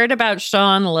 Have you heard about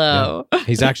Sean Lowe? Yeah,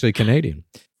 he's actually Canadian.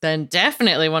 Then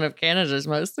definitely one of Canada's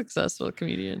most successful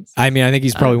comedians. I mean, I think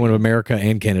he's probably one of America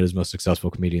and Canada's most successful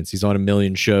comedians. He's on a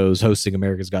million shows, hosting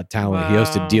America's Got Talent. Wow. He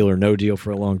hosted Deal or No Deal for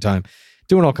a long time,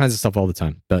 doing all kinds of stuff all the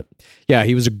time. But yeah,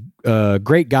 he was a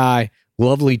great guy.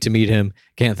 Lovely to meet him.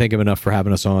 Can't thank him enough for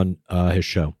having us on his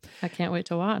show. I can't wait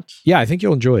to watch. Yeah, I think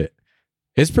you'll enjoy it.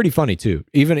 It's pretty funny too.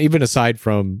 Even aside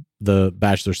from the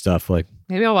Bachelor stuff, like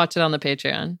maybe I'll watch it on the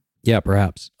Patreon. Yeah,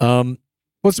 perhaps.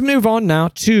 Let's move on now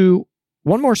to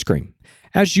one more Scream.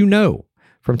 As you know,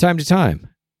 from time to time,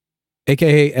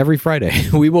 aka every Friday,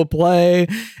 we will play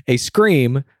a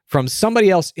Scream from somebody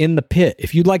else in the pit.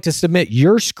 If you'd like to submit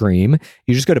your Scream,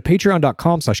 you just go to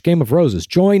patreon.com/Game of Roses.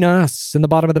 Join us in the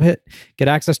bottom of the pit. Get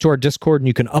access to our Discord, and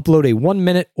you can upload a 1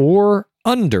 minute or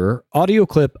under audio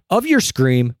clip of your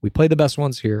Scream. We play the best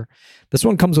ones here. This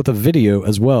one comes with a video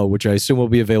as well, which I assume will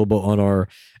be available on our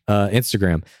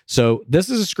Instagram. So this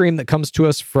is a Scream that comes to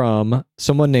us from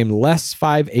someone named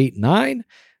Les589.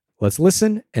 Let's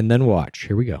listen and then watch.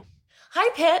 Here we go. Hi,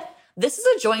 Pit. This is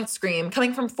a joint Scream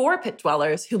coming from 4 pit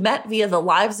dwellers who met via the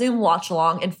live Zoom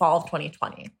watch-along in fall of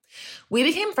 2020. We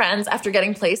became friends after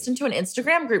getting placed into an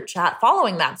Instagram group chat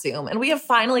following that Zoom, and we have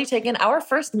finally taken our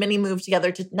first mini move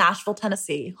together to Nashville,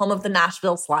 Tennessee, home of the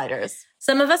Nashville Sliders.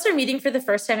 Some of us are meeting for the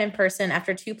first time in person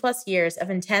after 2+ years of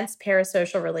intense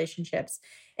parasocial relationships,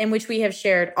 in which we have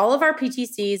shared all of our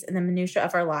PTCs and the minutiae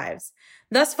of our lives.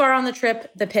 Thus far on the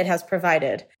trip, the pit has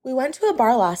provided. We went to a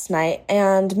bar last night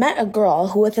and met a girl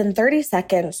who within 30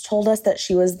 seconds told us that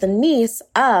she was the niece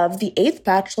of the 8th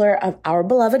Bachelor of our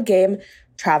beloved game,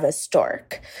 Travis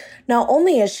Stork. Not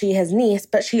only is she his niece,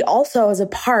 but she also is a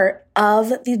part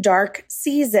of the Dark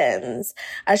Seasons,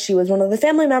 as she was one of the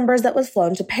family members that was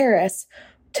flown to Paris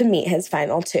to meet his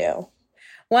final 2.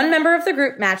 One member of the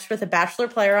group matched with a Bachelor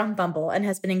player on Bumble and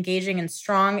has been engaging in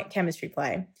strong chemistry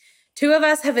play. 2 of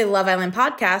us have a Love Island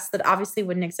podcast that obviously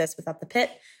wouldn't exist without the pit,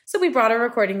 so we brought our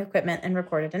recording equipment and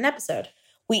recorded an episode.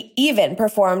 We even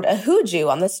performed a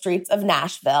hooju on the streets of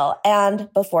Nashville, and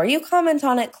before you comment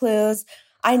on it, Clues,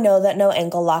 I know that no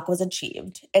ankle lock was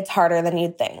achieved. It's harder than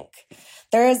you'd think.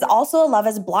 There is also a Love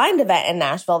is Blind event in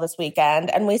Nashville this weekend,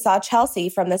 and we saw Chelsea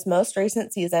from this most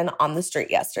recent season on the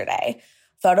street yesterday.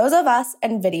 Photos of us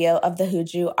and video of the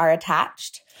hooju are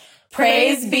attached.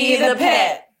 Praise be the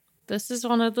pit! This is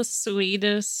one of the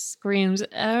sweetest screams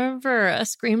ever. A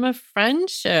scream of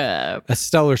friendship. A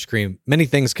stellar Scream. Many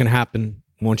things can happen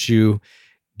once you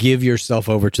give yourself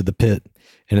over to the pit.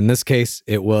 And in this case,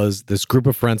 it was this group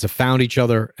of friends have found each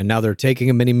other, and now they're taking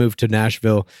a mini move to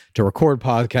Nashville to record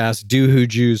podcasts, do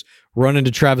hoojus, run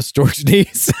into Travis Stork's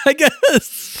niece, I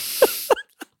guess.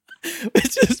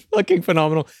 Which is fucking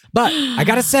phenomenal. But I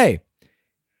gotta say,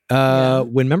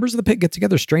 When members of the pit get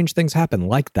together, strange things happen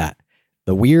like that.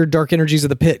 The weird dark energies of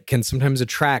the pit can sometimes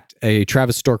attract a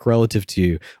Travis Stork relative to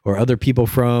you, or other people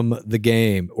from the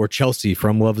game, or Chelsea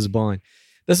from Love is Blind.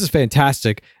 This is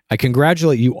fantastic. I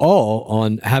congratulate you all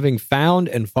on having found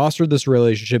and fostered this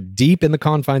relationship deep in the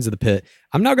confines of the pit.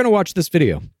 I'm now going to watch this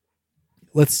video.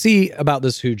 Let's see about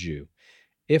this Hooju,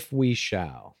 if we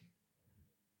shall.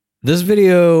 This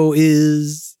video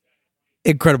is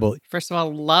incredible. First of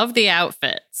all, love the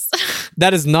outfits.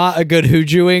 That is not a good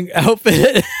Hoojuing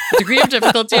outfit. Degree of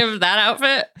difficulty of that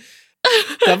outfit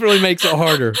Definitely makes it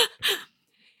harder.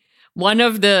 One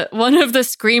of the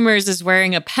screamers is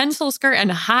wearing a pencil skirt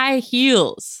and high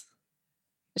heels.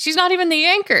 She's not even the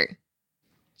anchor.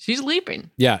 She's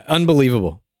leaping. Yeah,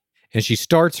 unbelievable. And she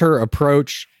starts her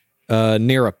approach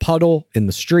near a puddle in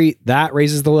the street. That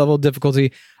raises the level of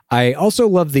difficulty. I also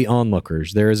love the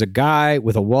onlookers. There is a guy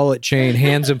with a wallet chain,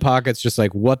 hands in pockets, just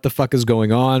like, what the fuck is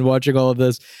going on, watching all of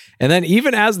this. And then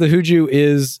even as the Hooju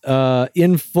is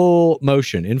in full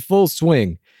motion, in full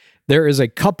swing, there is a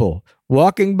couple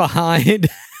walking behind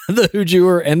the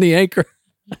Hoojuer and the anchor,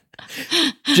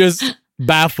 just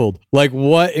baffled. Like,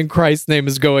 what in Christ's name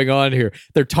is going on here?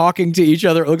 They're talking to each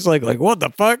other. It looks like what the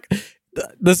fuck?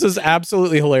 This is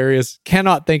absolutely hilarious.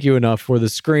 Cannot thank you enough for the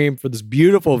Scream, for this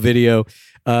beautiful video.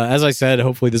 As I said,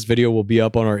 hopefully this video will be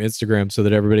up on our Instagram so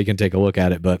that everybody can take a look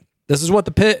at it. But this is what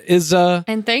the pit is.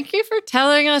 And thank you for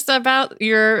telling us about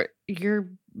your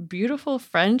beautiful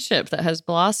friendship that has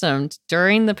blossomed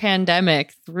during the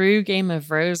pandemic through Game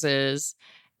of Roses.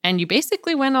 And you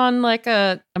basically went on like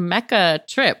a Mecca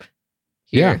trip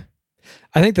here. Yeah.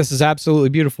 I think this is absolutely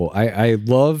beautiful. I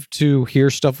love to hear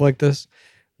stuff like this.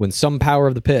 When some power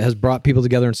of the pit has brought people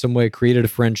together in some way, created a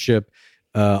friendship,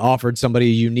 offered somebody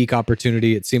a unique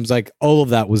opportunity. It seems like all of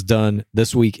that was done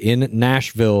this week in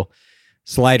Nashville,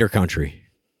 Slider Country.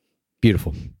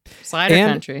 Beautiful. Slider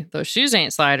Country. Those shoes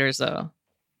ain't sliders, though.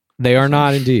 They are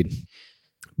not indeed.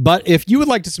 But if you would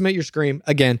like to submit your Scream,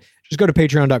 again, just go to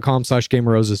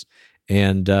patreon.com/GameRoses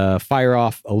and fire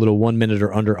off a little 1 minute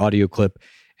or under audio clip.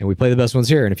 And we play the best ones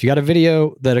here. And if you got a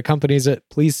video that accompanies it,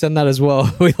 please send that as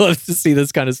well. We love to see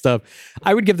this kind of stuff.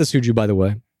 I would give this Hooju, by the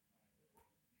way.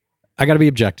 I got to be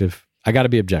objective. I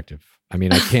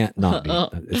mean, I can't not be.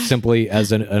 It's simply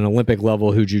as an Olympic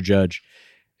level Hooju judge.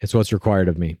 It's what's required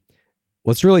of me.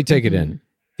 Let's really take it in.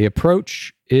 The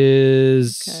approach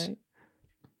is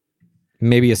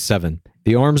maybe a 7.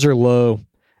 The arms are low.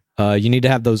 You need to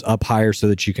have those up higher so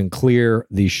that you can clear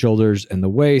the shoulders and the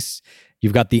waist.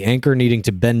 You've got the anchor needing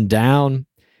to bend down.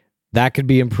 That could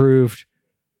be improved.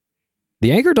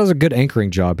 The anchor does a good anchoring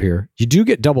job here. You do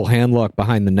get double hand lock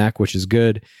behind the neck, which is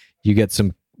good. You get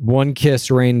some one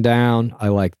kiss rain down. I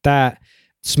like that.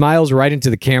 Smiles right into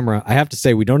the camera. I have to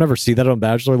say, we don't ever see that on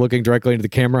Bachelor, looking directly into the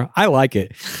camera. I like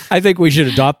it. I think we should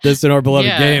adopt this in our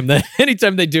beloved game. That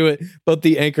anytime they do it, both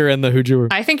the anchor and the Hooju.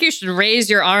 I think you should raise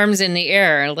your arms in the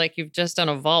air like you've just done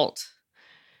a vault.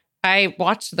 I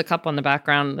watched the cup on the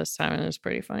background this time, and it was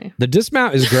pretty funny. The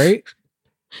dismount is great.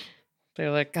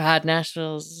 They're like, God,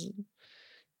 Nashville's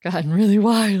gotten really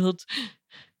wild.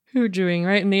 Hoojuing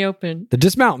right in the open. The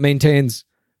dismount maintains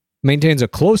a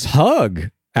close hug,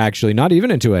 actually, not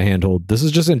even into a handhold. This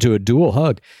is just into a dual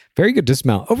hug. Very good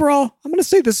dismount. Overall, I'm going to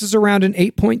say this is around an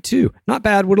 8.2. Not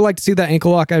bad. Would have liked to see that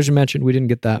ankle lock, as you mentioned. We didn't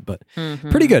get that, but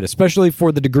pretty good, especially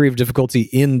for the degree of difficulty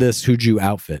in this Hooju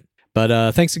outfit.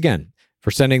 But thanks again for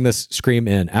sending this Scream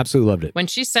in. Absolutely loved it. When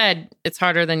she said it's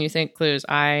harder than you think, Clues,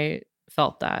 I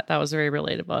felt that. That was very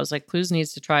relatable. I was like, Clues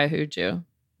needs to try a Hooju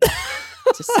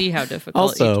to see how difficult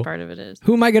also, each part of it is.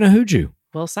 Who am I going to Hooju?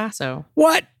 Will Sasso.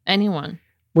 What? Anyone.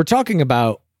 We're talking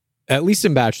about, at least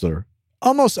in Bachelor,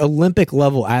 almost Olympic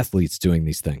level athletes doing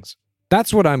these things.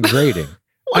 That's what I'm grading.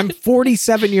 I'm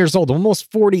 47 years old, almost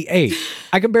 48.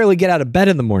 I can barely get out of bed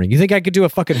in the morning. You think I could do a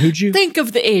fucking Hooju? Think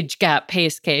of the age gap,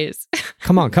 pace case.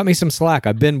 Come on, cut me some slack.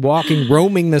 I've been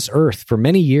roaming this earth for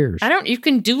many years. You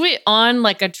can do it on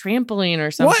like a trampoline or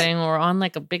something, or on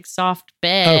like a big soft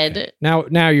bed. Okay.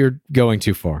 Now you're going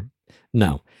too far.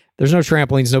 No, there's no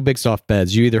trampolines, no big soft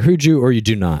beds. You either Hooju or you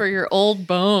do not. For your old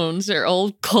bones, your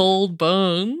old cold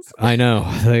bones. I know,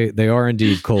 they are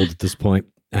indeed cold at this point.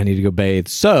 I need to go bathe.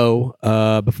 So,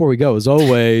 before we go, as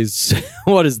always,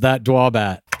 what is that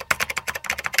Dwabat?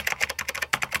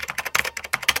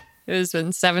 It has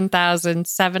been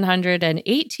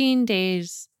 7,718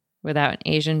 days without an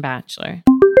Asian bachelor.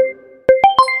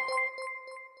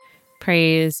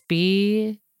 Praise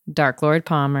be Dark Lord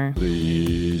Palmer.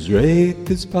 Please rate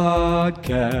this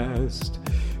podcast.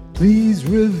 Please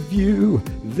review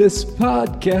this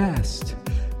podcast.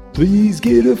 Please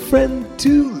get a friend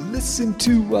to listen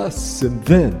to us, and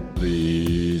then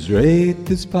please rate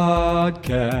this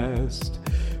podcast.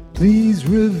 Please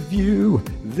review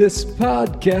this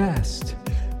podcast.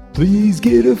 Please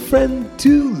get a friend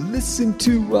to listen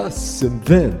to us, and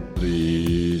then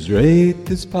please rate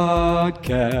this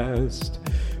podcast.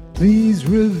 Please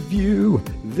review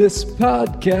this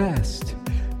podcast.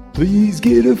 Please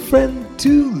get a friend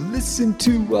to listen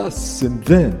to us, and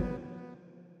then